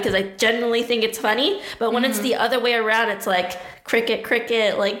laugh at because I genuinely think it's funny. But when it's the other way around, it's like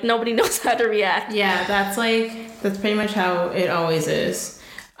cricket, like nobody knows how to react. Yeah, that's pretty much how it always is.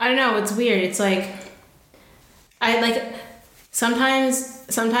 I don't know, it's weird. It's like,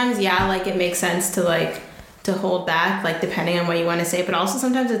 sometimes yeah, like it makes sense to hold back, like depending on what you want to say, but also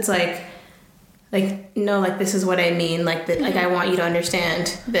sometimes it's like no, like this is what I mean, like that, like I want you to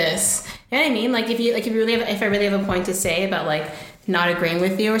understand this. You know what I mean? Like if I really have a point to say about like not agreeing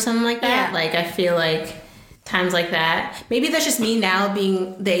with you or something like that, like I feel like times like that, maybe that's just me now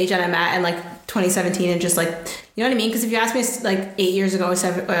being the age that I'm at and like 2017 and just like, you know what I mean? Because if you asked me like 8 years ago,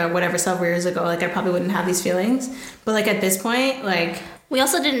 several years ago, like I probably wouldn't have these feelings. But like at this point, like we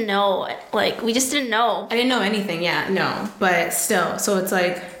also didn't know, like we just didn't know. I didn't know anything, yeah, no. But still, so it's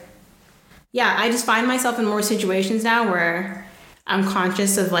like, yeah, I just find myself in more situations now where I'm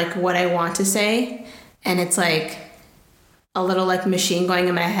conscious of like what I want to say, and it's like a little like machine going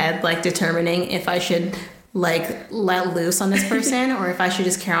in my head, like determining if I should like let loose on this person or if I should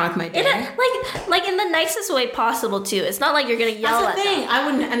just carry on with my day. Like in the nicest way possible too. It's not like you're gonna yell at them. That's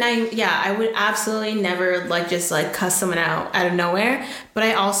the thing. I would absolutely never like just like cuss someone out of nowhere. But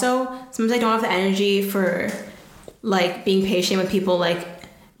I also sometimes I don't have the energy for like being patient with people like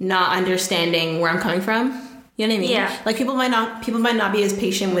not understanding where I'm coming from. You know what I mean? Yeah. Like people might not be as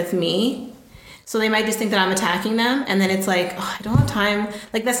patient with me. So they might just think that I'm attacking them, and then it's like, oh, I don't have time.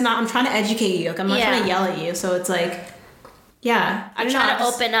 Like I'm trying to educate you. Like I'm not trying to yell at you. So it's like, yeah, I'm trying to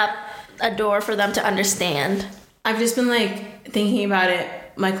open up a door for them to understand. I've just been like thinking about it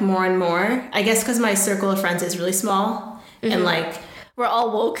like more and more. I guess because my circle of friends is really small, and like we're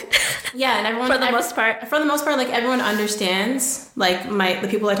all woke. Yeah, and everyone for the most part, like everyone understands. Like the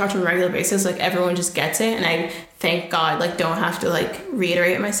people I talk to on a regular basis, like everyone just gets it, and I thank God like don't have to like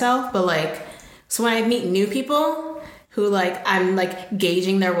reiterate it myself. But like. So when I meet new people who like I'm like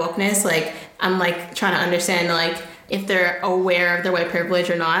gauging their wokeness, like I'm like trying to understand like if they're aware of their white privilege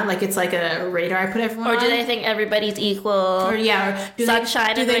or not. Like, it's like a radar I put everyone Or do on. they think everybody's equal? Or do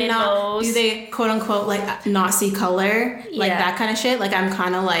sunshine and rainbows? Do they quote unquote like not see color? Like that kind of shit. Like, I'm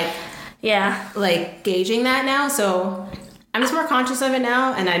kind of like like gauging that now. So I'm just more conscious of it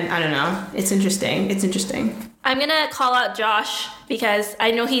now, and I don't know. It's interesting. I'm gonna call out Josh because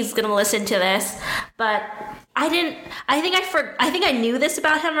I know he's gonna listen to this, but I think I knew this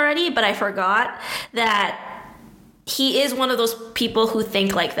about him already, but I forgot that he is one of those people who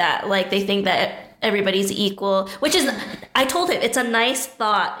think like that. Like, they think that everybody's equal, which is, I told him, it's a nice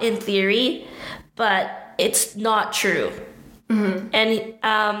thought in theory, but it's not true. Mm-hmm. And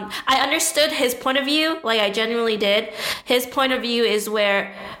I understood his point of view, like I genuinely did. His point of view is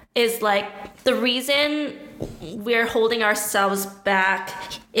like the reason we're holding ourselves back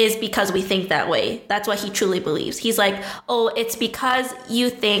is because we think that way. That's what he truly believes. He's like, oh, it's because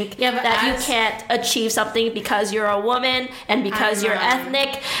you think that you can't achieve something because you're a woman and because you're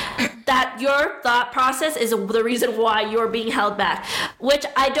ethnic, that your thought process is the reason why you're being held back, which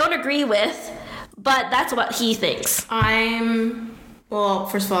I don't agree with, but that's what he thinks. Well,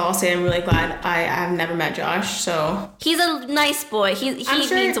 first of all, I'll say I'm really glad I have never met Josh, so... He's a nice boy. He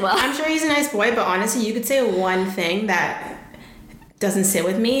means well. I'm sure he's a nice boy, but honestly, you could say one thing that doesn't sit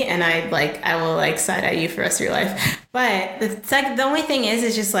with me, and I will side-eye you for the rest of your life. But the only thing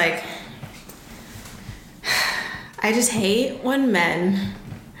is just like... I just hate when men...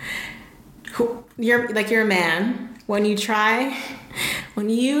 You're a man. When you try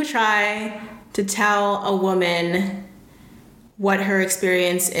to tell a woman what her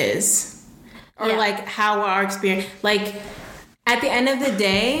experience is, or like how our experience, like at the end of the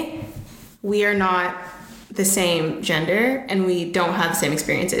day, we are not the same gender and we don't have the same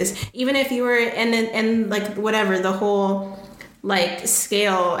experiences. Even if you were in like whatever the whole like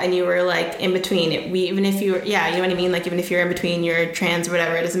scale and you were like in between it, even if you were, you know what I mean, like even if you're in between, you're trans or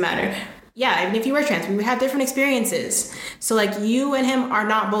whatever, it doesn't matter. Yeah, even if you were trans, we would have different experiences. So, like, you and him are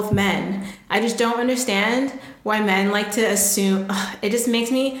not both men. I just don't understand why men like to assume. It just makes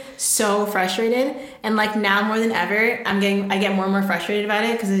me so frustrated. And, like, now more than ever, I get more and more frustrated about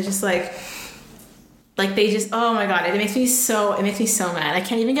it because it's just like they just, oh my God, it makes me so mad. I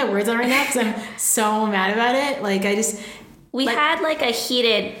can't even get words out right now because I'm so mad about it. Like, We had, like, a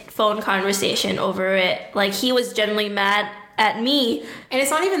heated phone conversation over it. Like, he was generally mad at me. And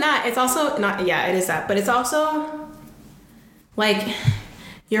it's not even that. It's also not, it is that. But it's also like,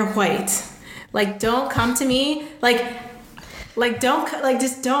 you're white. Like, don't come to me.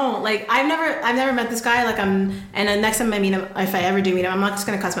 Just don't. Like, I've never met this guy. Like, and the next time I meet him, if I ever do meet him, I'm not just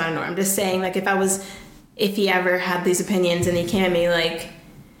gonna cuss him out of nowhere. I'm just saying, like, if he ever had these opinions and he came at me, like,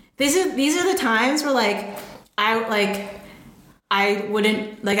 these are the times where, like, I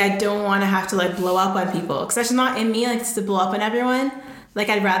wouldn't, like, I don't want to have to, like, blow up on people. Because that's just not in me, like, just to blow up on everyone. Like,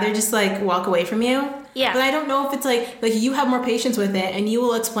 I'd rather just, like, walk away from you. Yeah. But I don't know if it's, like, you have more patience with it, and you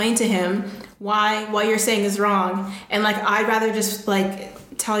will explain to him why what you're saying is wrong. And, like, I'd rather just,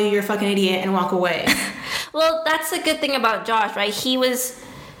 like, tell you you're a fucking idiot and walk away. Well, that's the good thing about Josh, right? He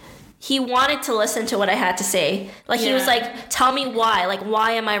wanted to listen to what I had to say. Like, he was like, tell me why. Like,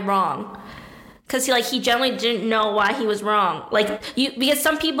 why am I wrong? Because he generally didn't know why he was wrong. Because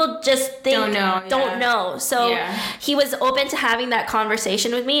some people just don't know. So he was open to having that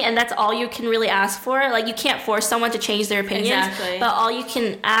conversation with me, and that's all you can really ask for. Like, you can't force someone to change their opinions, but all you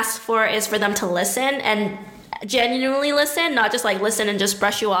can ask for is for them to listen and genuinely listen, not just like listen and just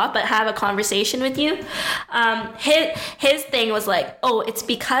brush you off, but have a conversation with you. His thing was like, oh, it's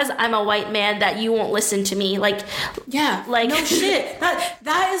because I'm a white man that you won't listen to me. Like, no shit.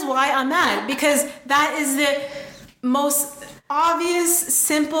 That is why I'm mad, because that is the most obvious,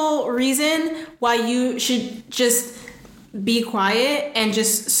 simple reason why you should just be quiet and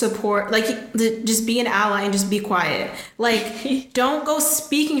just support, like, just be an ally and just be quiet. Like, don't go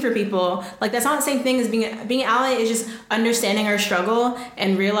speaking for people. Like, that's not the same thing as being an ally. Is just understanding our struggle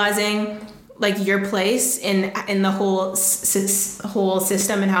and realizing, like, your place in the whole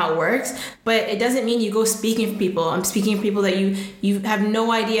system and how it works. But it doesn't mean you go speaking for people. I'm speaking for people that you have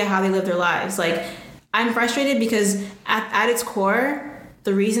no idea how they live their lives. Like, I'm frustrated because at its core,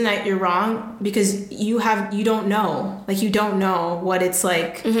 the reason that you're wrong, because you don't know. Like, you don't know what it's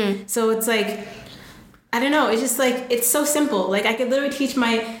like. Mm-hmm. So it's like, I don't know. It's just like, it's so simple. Like, I could literally teach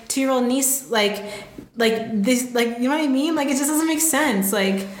my 2-year-old niece, like this, like, you know what I mean? Like, it just doesn't make sense.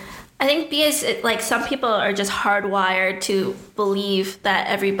 Like, I think because some people are just hardwired to believe that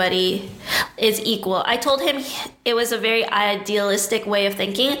everybody is equal. I told him it was a very idealistic way of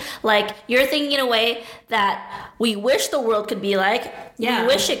thinking. Like, you're thinking in a way that we wish the world could be like. Yeah. We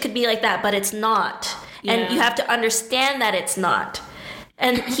wish it could be like that, but it's not. and Yeah. you have to understand that it's not.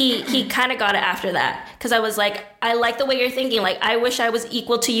 And he kind of got it after that, because I was like, I like the way you're thinking. Like, I wish I was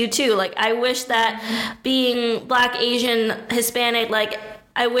equal to you too. Like, I wish that being Black, Asian, Hispanic, like,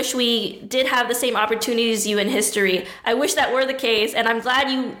 I wish we did have the same opportunities as you in history. I wish that were the case, and I'm glad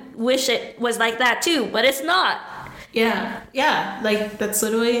you wish it was like that too, but it's not. Yeah, like, that's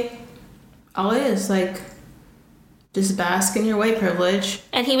literally all it is. Like, just bask in your white privilege.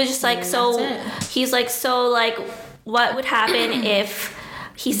 And he was just like, he's like, what would happen if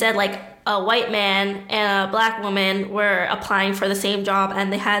he said, like, a white man and a Black woman were applying for the same job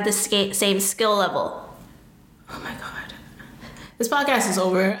and they had the same skill level? Oh my God. This podcast is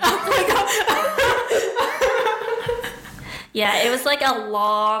over. Oh my God. Yeah, it was like a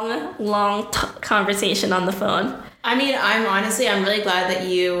long conversation on the phone. I mean, I'm really glad that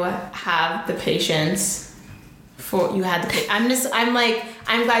you have the patience I'm glad you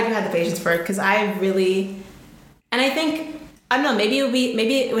had the patience for it, because I really, and I think, I don't know, maybe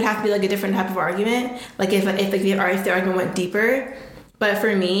it would have to be like a different type of argument, like if the argument went deeper. But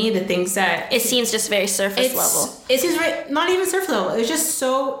for me, the things that it seems just very surface level. It seems not even surface level. It's just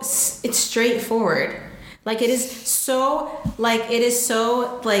it's straightforward. Like, it is so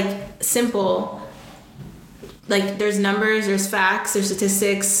simple. Like, there's numbers, there's facts, there's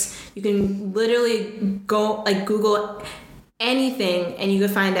statistics. You can literally go, like, Google anything and you can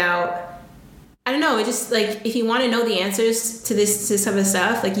find out. I don't know, it just, like, if you want to know the answers to this type of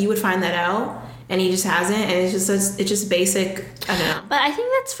stuff, like, you would find that out, and he just hasn't, and it's just basic. I don't know. But I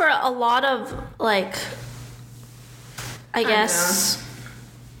think that's for a lot of, like, I guess,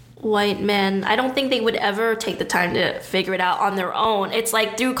 white men. I don't think they would ever take the time to figure it out on their own. It's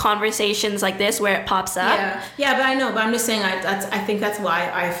like through conversations like this where it pops up. Yeah, but I know. But I'm just saying, I think that's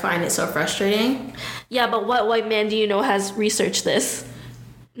why I find it so frustrating. Yeah, but what white man do you know has researched this?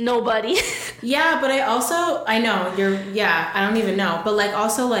 Nobody. Yeah, but I know I don't even know. But, like,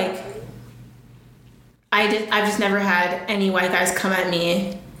 also, like, I've just never had any white guys come at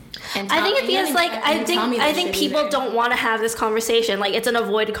me. I think it feels like I think people don't want to have this conversation. Like, it's an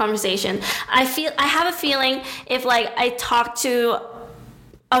avoided conversation. I have a feeling if, like, I talk to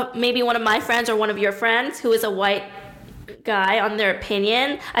maybe one of my friends or one of your friends who is a white guy on their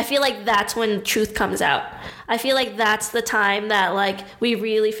opinion, I feel like that's when truth comes out. I feel like that's the time that, like, we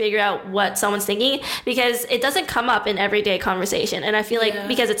really figure out what someone's thinking, because it doesn't come up in everyday conversation. And I feel like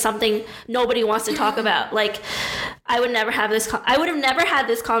because it's something nobody wants to talk about. Like, I would have never had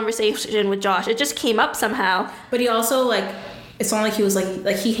this conversation with Josh. It just came up somehow. But he also, like, it's not like he was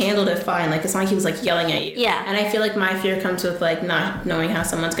like he handled it fine. Like, it's not like he was, like, yelling at you. Yeah. And I feel like my fear comes with, like, not knowing how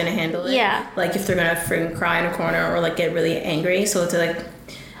someone's gonna handle it. Yeah. Like, if they're gonna freaking cry in a corner or, like, get really angry. So it's like,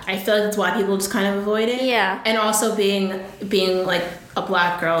 I feel like that's why people just kind of avoid it. Yeah. And also being like a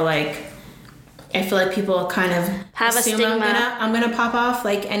Black girl, like, I feel like people kind of have a stigma. I'm gonna pop off,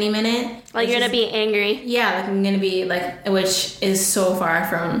 like, any minute. Like, you're gonna be angry. Yeah, like, I'm gonna be, like, which is so far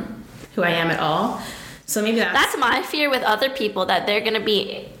from who I am at all. So maybe that's my fear with other people, that they're gonna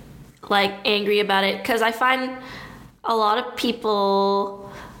be, like, angry about it, because I find a lot of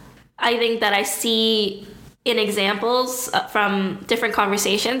people, I think that I see in examples from different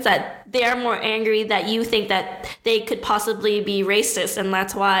conversations, that they are more angry that you think that they could possibly be racist, and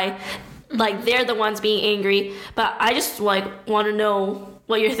that's why, like, they're the ones being angry. But I just, like, want to know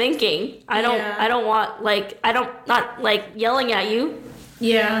what you're thinking. I don't want, like, not like yelling at you.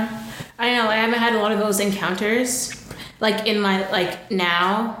 Yeah. I know, I haven't had a lot of those encounters, like, in my, like,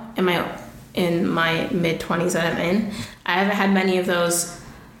 now, in my mid-20s that I'm in. I haven't had many of those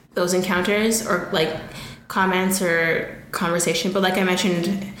encounters or, like, comments or conversation. But, like I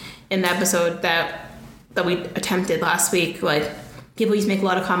mentioned in the episode that we attempted last week, like, people used to make a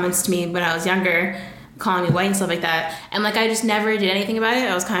lot of comments to me when I was younger, calling me white and stuff like that. And, like, I just never did anything about it.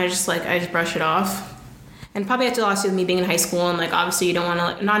 I was kind of just, like, I just brushed it off. And probably had to also with me being in high school, and, like, obviously you don't want to,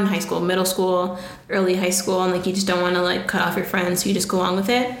 like, not in high school, middle school, early high school, and, like, you just don't want to, like, cut off your friends, so you just go along with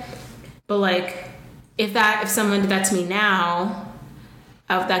it. But, like, if someone did that to me now,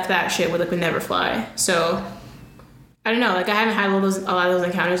 that shit would, like, would never fly. So I don't know, like, I haven't had a lot of those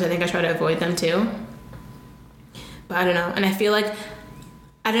encounters. I think I try to avoid them too. But I don't know, and I feel like,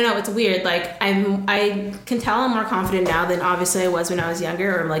 I don't know, it's weird. Like, I can tell I'm more confident now than obviously I was when I was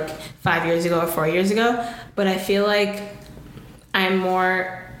younger, or, like, 5 years ago or 4 years ago. But I feel like I'm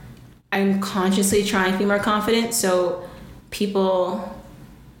consciously trying to be more confident, so people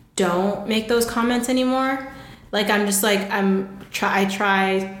don't make those comments anymore. Like, I'm just, like, I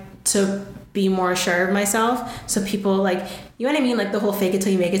try to be more sure of myself, so people, like, you know what I mean? Like, the whole fake it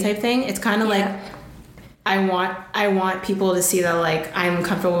till you make it type thing. It's kind of like, I want people to see that, like, I'm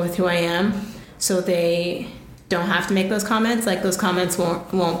comfortable with who I am. so they don't have to make those comments. Like those comments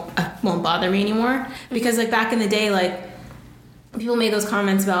won't bother me anymore, because like back in the day, like people made those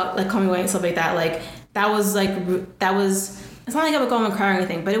comments about like call me white and stuff like that. Like that was it's not like I would go home and cry or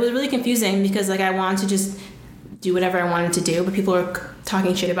anything, but it was really confusing because like I wanted to just do whatever I wanted to do, but people were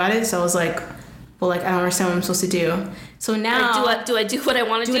talking shit about it. So I was like, well, like I don't understand what I'm supposed to do. So now, like, do I do what I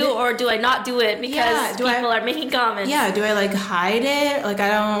want to do, or do I not do it because people are making comments? Yeah, do I like hide it? Like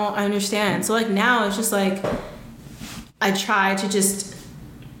I understand. So like now it's just like I try to just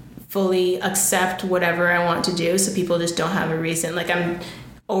fully accept whatever I want to do, so people just don't have a reason. Like I'm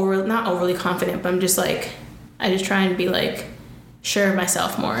not overly confident, but I'm just like I just try and be like sure of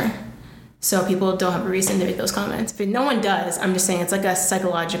myself more, so people don't have a reason to make those comments. But no one does. I'm just saying it's like a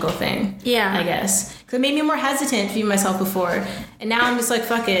psychological thing. Yeah, I guess, because it made me more hesitant to be myself before, and now I'm just like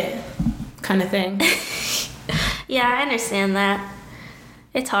fuck it, kind of thing. Yeah, I understand that.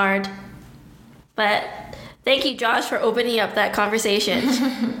 It's hard, but thank you, Josh, for opening up that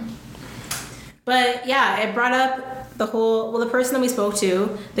conversation. But yeah, it brought up the person that we spoke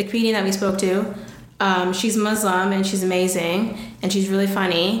to, the comedian that we spoke to. She's Muslim and she's amazing and she's really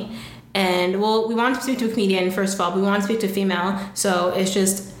funny. And well, we wanted to speak to a comedian first of all, but we wanted to speak to a female, so it's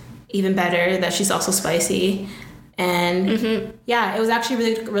just even better that she's also spicy. And yeah, it was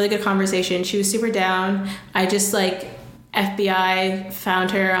actually a really good conversation. She was super down. I just like FBI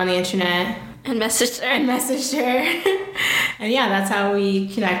found her on the internet. And messaged her. And yeah, that's how we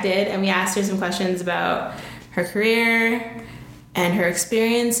connected. And we asked her some questions about her career and her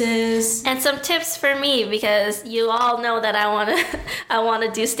experiences. And some tips for me, because you all know that I want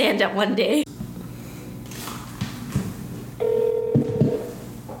to do stand-up one day.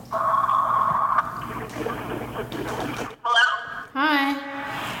 Hello? Hi.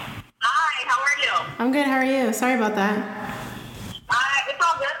 Hi, how are you? I'm good, how are you? Sorry about that. It's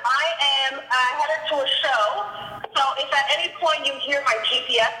all good. I am headed to a show, so if at any point you hear my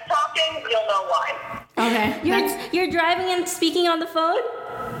GPS talking, you'll know why. Okay. You're driving and speaking on the phone?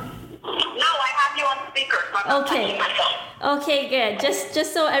 No, I have you on speaker, so I'm not touching my phone. Okay, good.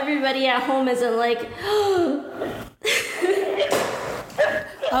 Just so everybody at home isn't like,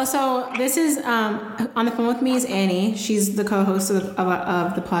 Oh, so this is, on the phone with me is Annie. She's the co-host of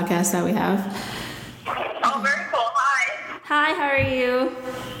the podcast that we have. Oh, very cool. Hi. Hi, how are you?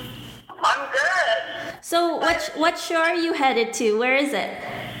 I'm good. So what show are you headed to? Where is it?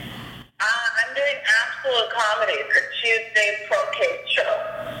 I'm doing Absolute Comedy for Tuesday's Pro-Case show.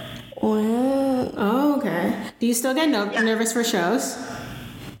 Wow. Oh, okay. Do you still get nervous for shows?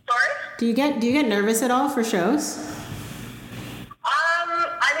 Sorry? Do you get nervous at all for shows?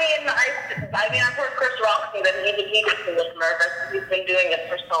 I mean, I've heard Chris Rock say that he gets a little nervous. He's been doing it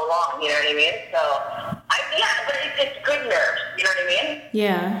for so long, you know what I mean? So, but it's good nerves, you know what I mean?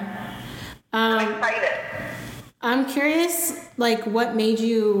 Yeah. I'm excited. I'm curious, like, what made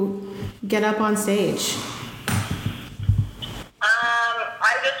you get up on stage?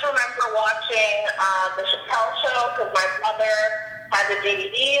 I just remember watching the Chappelle Show because my brother had the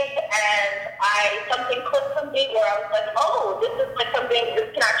DVDs, and something clicked from me where I was like, oh, this is like something,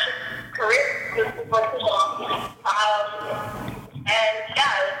 this can actually this is for too long. And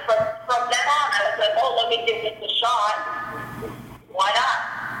yeah, from then on, I was like, oh, let me give this a shot. Why not?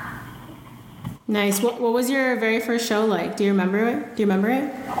 Nice. What was your very first show like? Do you remember it?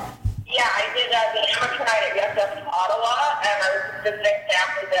 Yeah, I did the amateur night at USF in Ottawa, and I was just visiting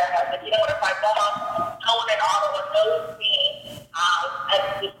family there. I was like, you know what, if my mom, no one in Ottawa knows me, and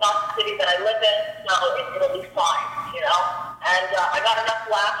it's not the city that I live in, so it'll be fine, you know? And I got enough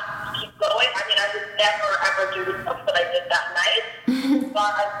laughs to keep going. I mean, I would never, ever do the stuff that I did that night,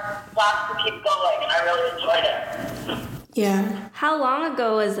 but I laughed to keep going, and I really enjoyed it. Yeah. How long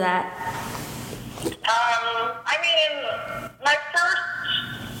ago was that? I mean, my first,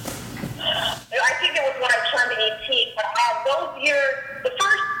 I think it was when I turned 18, but those years,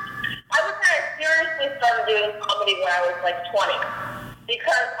 I would say I seriously started doing comedy when I was like 20,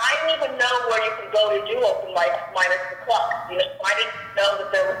 because I didn't even know where you could go to do open mics minus the club. You know, I didn't know that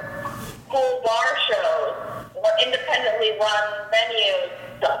there were cool bar shows or independently run venues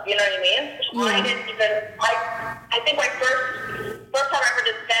stuff, you know what I mean? Yeah. I didn't even, I think my first time I ever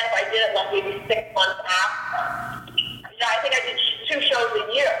did stand-up, I did it like maybe 6 months after. Yeah, I think I did 2 shows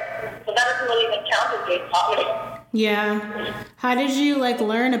a year, so that doesn't really even count as gay comedy. Yeah. How did you like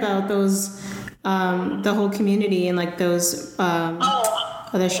learn about those, the whole community and like those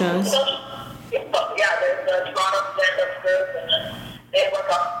other shows? Yeah, there's the Toronto stand-up group, and then they work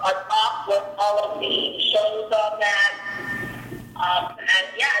on top with all of the shows on that. And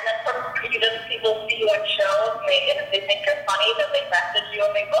yeah, and then from people see you at shows, and if they think you're funny, then they message you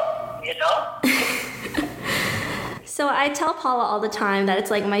and they book. you know? So I tell Paula all the time that it's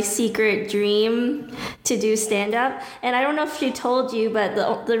like my secret dream to do stand-up. And I don't know if she told you, but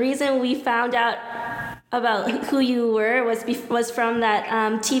the reason we found out about who you were was from that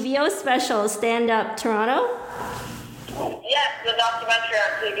TVO special, Stand Up Toronto. Yes, the documentary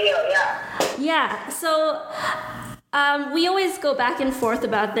on TVO, yeah. Yeah, so we always go back and forth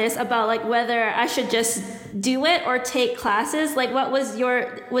about this, about like whether I should just do it or take classes. Like, what was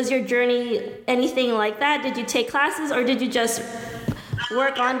your journey anything like that? Did you take classes or did you just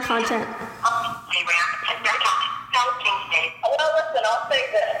work on content? Well, listen, I'll say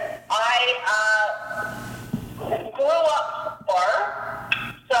this. I grew up poor,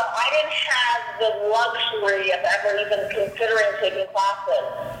 so I didn't have the luxury of ever even considering taking classes.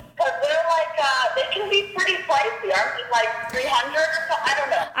 Because they're like, they can be pretty pricey, aren't they? Like 300 or something?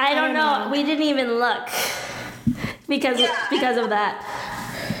 I don't know. We didn't even look because of that.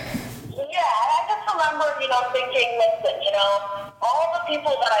 Yeah, I just remember, thinking, listen, all the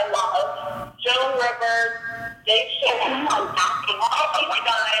people that I love, Joan Rivers, Dave Chappelle, all these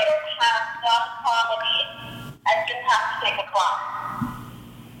guys have done comedy and just have to take a class.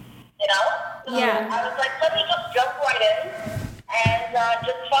 So Yeah. I was like, let me just jump right in and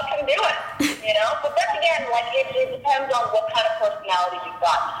just fucking do it, But then again, it depends on what kind of personality you've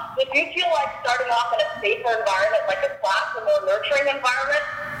got. If you feel like starting off in a safer environment, like a class, a more nurturing environment,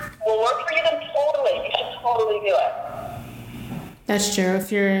 will work for you, then totally, you should totally do it. That's true.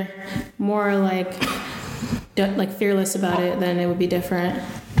 If you're more like fearless about it, then it would be different.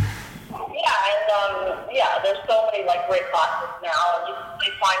 Yeah, and there's so many great classes now, and you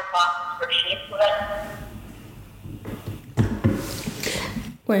can find classes for cheap.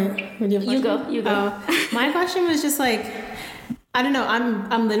 Wait, do you have a question? You go. My question was just I don't know.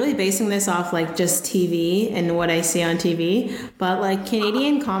 I'm literally basing this off just TV and what I see on TV, but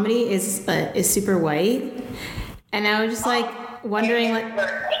Canadian comedy is super white, and I was just wondering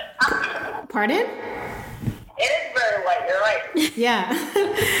pardon? It is very white. You're right. Yeah,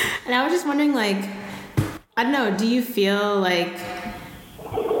 and I was just wondering I don't know. Do you feel like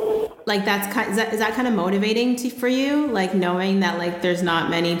that's is that kind of motivating for you? Knowing that there's not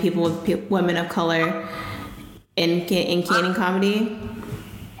many people with women of color in Canadian comedy?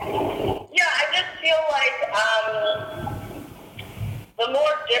 Yeah, I just feel the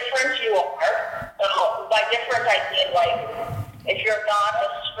more different you are, so by different I mean if you're not a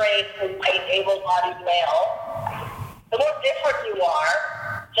straight, white, able-bodied male, the more different you are,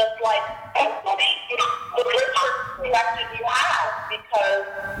 just the richer perspective you have, because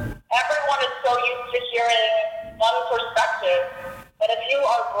everyone is so used to hearing one perspective. But if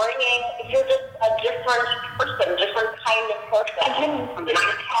you're just a different person, different kind of person,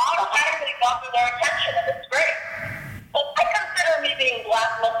 automatically got their attention, and it's great. So I consider me being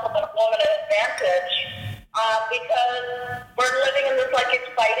Black, Muslim, and woman an advantage because we're living in this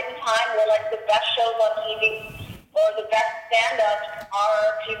exciting time where the best shows on TV or the best stand-ups are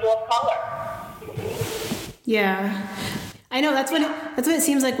people of color. Yeah. I know that's what it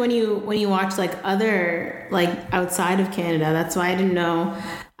seems like when you watch other outside of Canada. That's why I didn't know.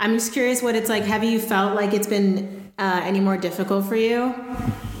 I'm just curious what it's like. Have you felt it's been any more difficult for you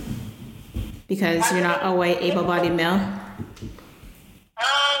because you're not a white able-bodied male?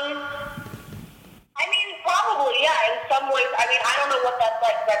 I mean, probably, yeah. In some ways, I mean, I don't know what that's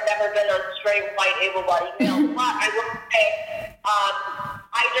like. I've never been a straight white able-bodied male, but I would say,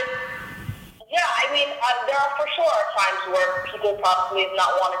 there are for sure times where people probably have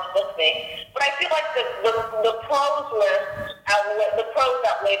not wanted to book me, but I feel like the pros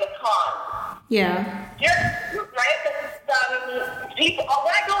outweigh the cons. Yeah. You're right. People,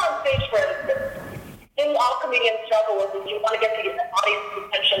 when I go on stage, for instance, thing all comedians struggle with is you want to get the audience's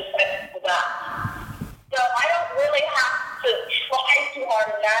attention for that. So I don't really have to try too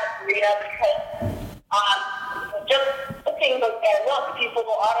hard in that arena because just looking at look, people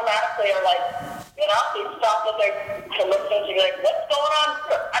will automatically are they stop what they're listening to be what's going on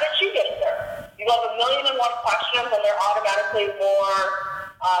here? How did she get here? You have 1,000,001 questions and they're automatically more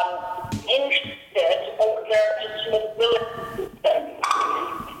interested or they're just really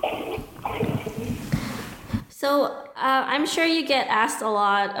So I'm sure you get asked a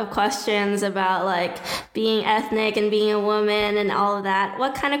lot of questions about being ethnic and being a woman and all of that.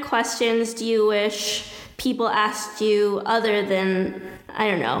 What kind of questions do you wish people asked you other than, I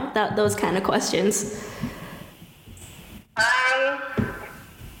don't know, those kind of questions? I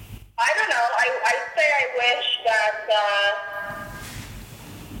don't know. I'd say I wish that,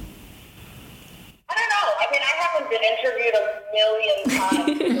 I don't know. I mean, I haven't been interviewed a million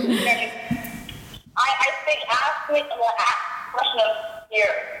times. I think ask me the question of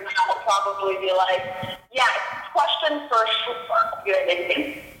here. probably be like, yeah, question for sure. You know what I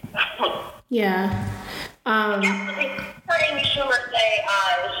mean? Yeah. Heard Amy Schumer say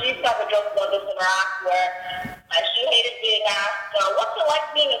she used to have a joke about this in Iraq where she hated being asked, what's it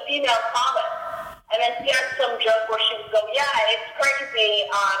like being a female comic? And then she had some joke where she would go, yeah, it's crazy.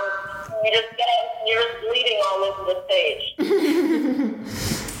 You're just bleeding all over the stage.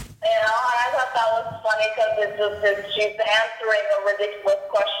 And I thought that was funny because she's answering a ridiculous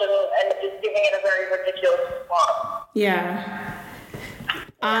question and just giving it a very ridiculous response. Yeah.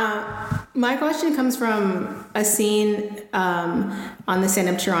 My question comes from a scene on the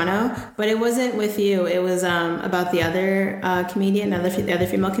stand-up Toronto, but it wasn't with you. It was about the other comedian, the other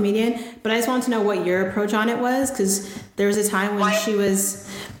female comedian. But I just wanted to know what your approach on it was, because there was a time when she was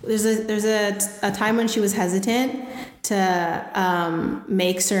there's a time when she was hesitant to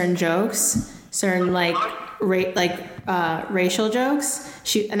make certain jokes, certain racial jokes.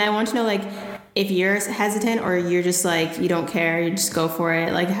 And I want to know if you're hesitant or you're just you don't care, you just go for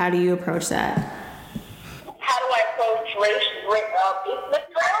it. How do you approach that? How do I approach business?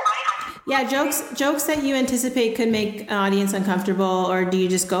 Yeah, jokes that you anticipate could make an audience uncomfortable, or do you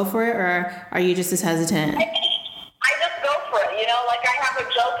just go for it, or are you just as hesitant? I just go for it. I have a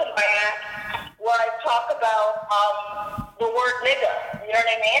joke in my act where I talk about the word nigga. You know what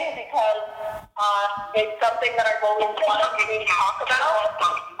I mean? Because it's something that I've always wanted to talk about.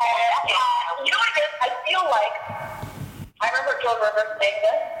 And you know what it is? I feel like I remember Joan Rivers saying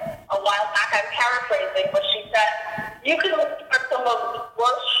this a while back. I'm paraphrasing, but she said, you can look at some of the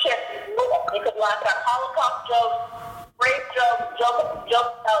worst shit in the world. You could laugh at Holocaust jokes, rape jokes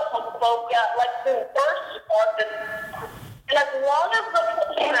about homophobia, the worst part. And as long as the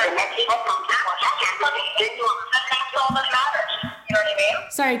that's all that matters. You know what I mean?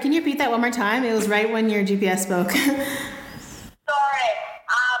 Sorry, can you repeat that one more time? It was right when your GPS spoke. Sorry,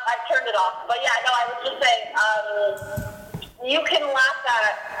 I turned it off. But yeah, no, I was just saying, you can laugh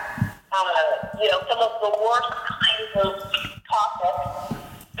at, some of the worst kinds of topics,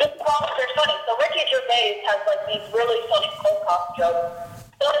 just as long as they're funny. So Ricky Gervais has these really funny Holocaust jokes.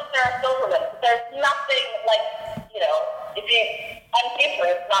 So does Sarah Silverman. There's nothing if you, on paper,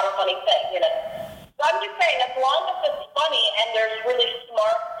 it's not a funny thing, So I'm just saying, as long as it's funny and there's really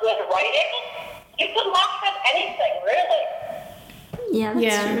smart, good writing, you can laugh at anything, really. Yeah,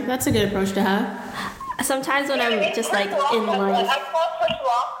 that's true. That's a good approach to have. Sometimes when I'm just in life. I saw Chris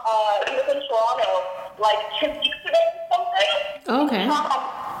Rock, he was in Toronto 2 weeks ago or something. Oh, okay.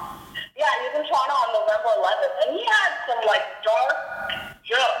 Yeah, he was in Toronto on November 11th, and he had some dark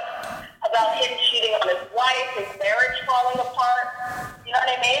jokes about him cheating on his wife, his marriage falling apart. You know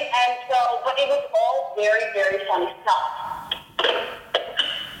what I mean? And so, but it was all very, very funny stuff.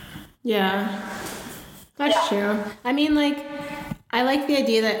 Yeah, that's true. I mean, I like the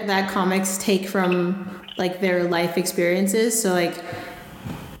idea that comics take from their life experiences. So I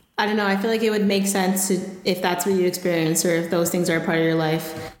don't know, I feel like it would make sense if that's what you experience, or if those things are a part of your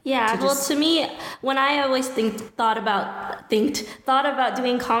life. Yeah, to me, when I always thought about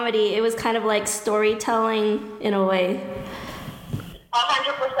doing comedy, it was kind of like storytelling in a way. 100%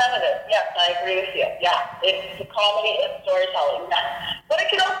 of it. Yes, I agree with you. Yeah, it's comedy is storytelling. Yeah. But it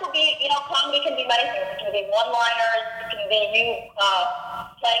can also be, comedy can be many things. It can be one-liners. It can be you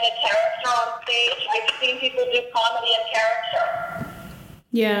playing a character on stage. I've seen people do comedy in character.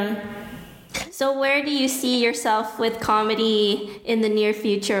 Yeah. So where do you see yourself with comedy in the near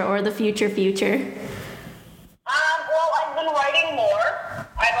future or the future? Well, I've been writing more.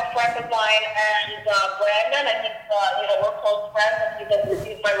 I have a friend of mine, and Brandon, and he's, we're close friends, and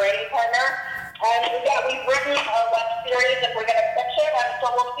he's my writing partner. And yeah, we've written a web series, and we're going to pitch it, and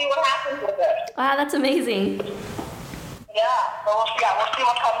so we'll see what happens with it. Wow, that's amazing. Yeah, so we'll see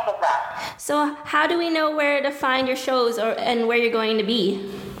what comes of that. So how do we know where to find your shows and where you're going to be?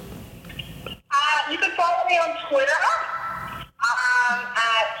 You can follow me on Twitter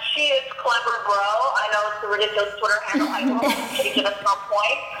at She Is Clever Bro. I know it's a ridiculous Twitter handle. I will change it at some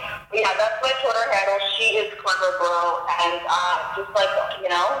point. But yeah, that's my Twitter handle. She Is Clever Bro. And just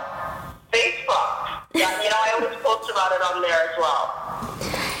Facebook. Yeah, I always post about it on there as well.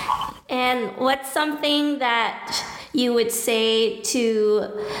 And what's something that you would say to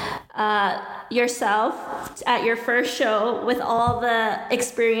yourself at your first show with all the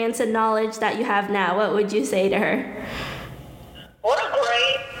experience and knowledge that you have now? What would you say to her? What a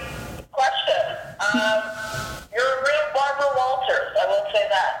great question. You're a real Barbara Walters, I will say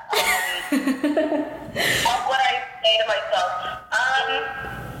that. What I say to myself?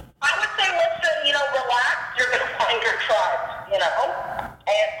 I would say, listen, relax, you're going to find your tribe,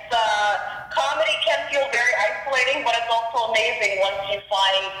 It's, comedy can feel very isolating, but it's also amazing once you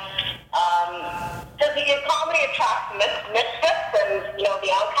find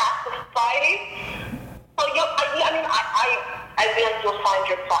society. So I feel like you'll find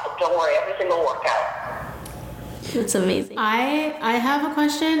your spot. Don't worry, everything will work out. It's amazing. I have a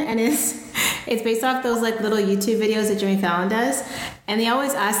question, and it's based off those like little YouTube videos that Jimmy Fallon does, and they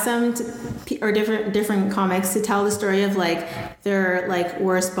always ask them or different comics to tell the story of like their like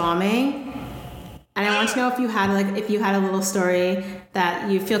worst bombing. And I want to know if you had a little story that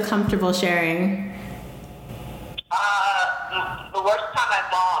you feel comfortable sharing. The worst time I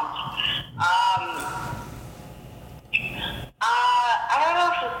bombed. I don't know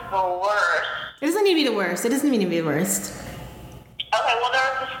if it's the worst. It doesn't need to be the worst. It doesn't need to be the worst. Okay, well, there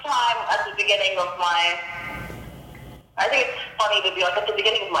was this time at the beginning of I think it's funny to be like at the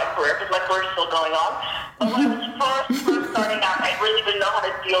beginning of my career, because my career is still going on. But when I was first starting out, I really didn't know how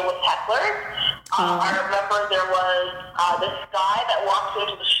to deal with hecklers. I remember there was this guy that walked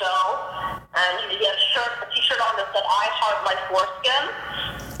into the show, and he had a t-shirt on that said, "I heart my foreskin."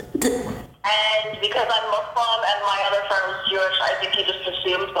 And because I'm Muslim and my other friend was Jewish, I think he just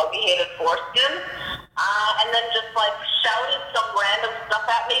assumed that we hated foreskin. And then just like shouted some random stuff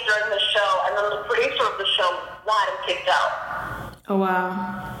at me during the show, and then the producer of the show had him kicked out. Oh wow.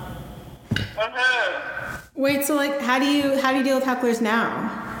 Wait, so like how do you deal with hecklers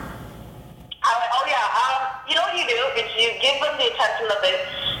now? You know what you do is you give them the attention that they.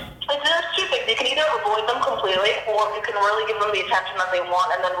 There's two things. You can either avoid them completely, or you can really give them the attention that they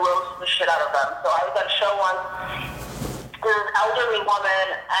want and then roast the shit out of them. So I was at a show once. There was an elderly woman,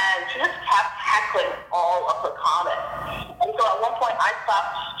 and she just kept heckling all of her comments. And so at one point I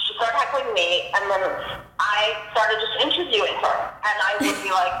stopped. She started heckling me, and then I started just interviewing her. And I would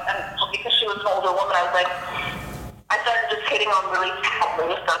be like, and because she was an older woman, I was like, I started just hitting on really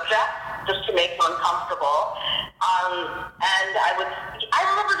taboo subjects just to make her uncomfortable. And I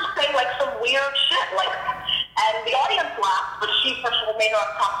remember just saying like some weird shit, like, and the audience laughed, but she for sure made her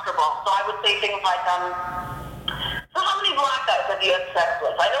uncomfortable. So I would say things like, so how many black guys have you had sex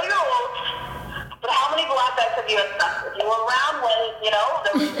with? I know you're old, but how many black guys have you had sex with? You were around when,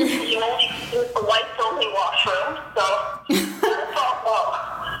 there was the whites only washroom, so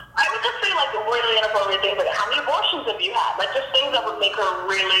I would just say like really inappropriate things, like how many abortions have you had? Like just things that would make her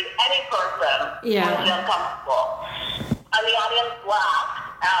really, any person, really uncomfortable. And the audience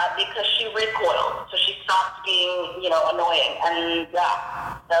laughed because she recoiled, so she stopped being, annoying, and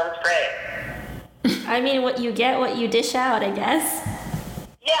yeah, that was great. I mean, what you get, what you dish out, I guess.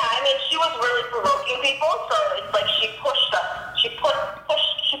 Yeah, I mean, she was really provoking people, so it's like she pushed us.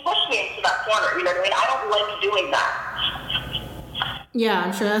 She pushed me into that corner, you know what I mean? I don't like doing that. Yeah,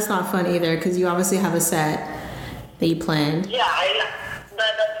 I'm sure that's not fun either, because you obviously have a set that you planned. Yeah,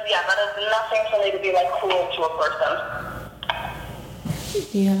 that is nothing for me to be, like, cruel to a person.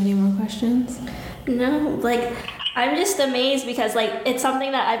 Do you have any more questions? No, like, I'm just amazed because, like, it's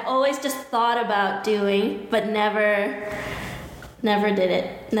something that I've always just thought about doing, but never did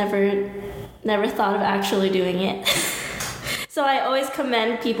it. Never thought of actually doing it. So I always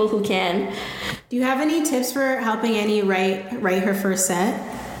commend people who can. Do you have any tips for helping Annie write her first set?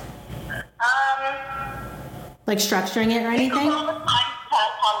 Like structuring it or anything? All the time to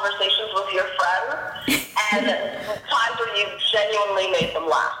have conversations with your friends, and times where you genuinely made them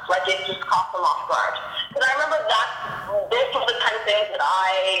laugh, like it just caught them off guard. Because I remember this was the kind of things that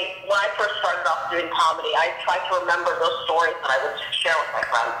when I first started off doing comedy, I tried to remember those stories that I would share with my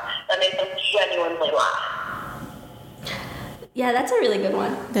friends that made them genuinely laugh. Yeah, that's a really good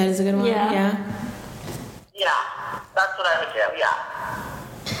one. That is a good one. Yeah, that's what I would do. Yeah.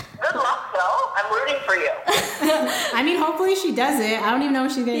 Good luck, though. I'm rooting for you. I mean, hopefully she does it. I don't even know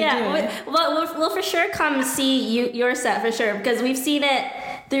if she's gonna do it. Well, we'll for sure come see your set for sure, because we've seen it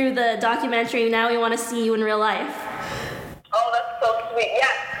through the documentary. Now we want to see you in real life. Oh, that's so sweet. Yeah.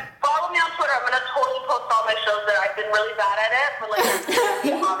 Follow me on Twitter. I'm gonna totally post all my shows there. I've been really bad at it, but like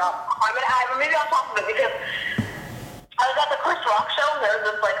I'm maybe on top of it because I was at the Chris Rock show, and there was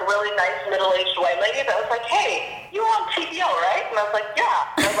this like really nice middle-aged white lady that was like, "Hey, you on TBO, right?" And I was like,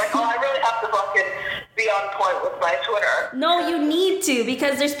 "Yeah." And I was like, "Oh, I really have to fucking be on point with my Twitter." No, you need to,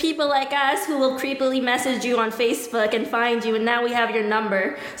 because there's people like us who will creepily message you on Facebook and find you, and now we have your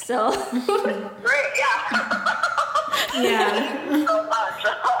number. So. Great, yeah. Yeah. Thank you so much.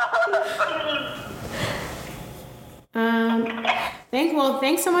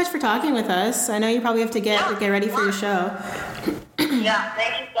 Thanks so much for talking with us. I know you probably have to get ready for your show. Yeah,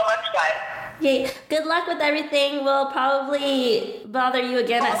 thank you so much, guys. Okay, good luck with everything. We'll probably bother you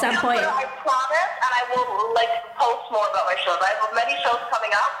again at some point. I promise, and I will post more about my shows. I have many shows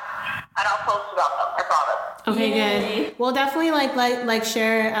coming up, and I'll post about them. I promise. Okay, Yay. good. We'll definitely like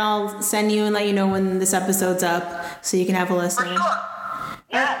share. I'll send you and let you know when this episode's up, so you can have a listen. For sure.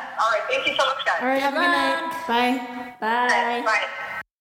 Yes. All right. Thank All right, have a good night. Bye. Bye. Bye.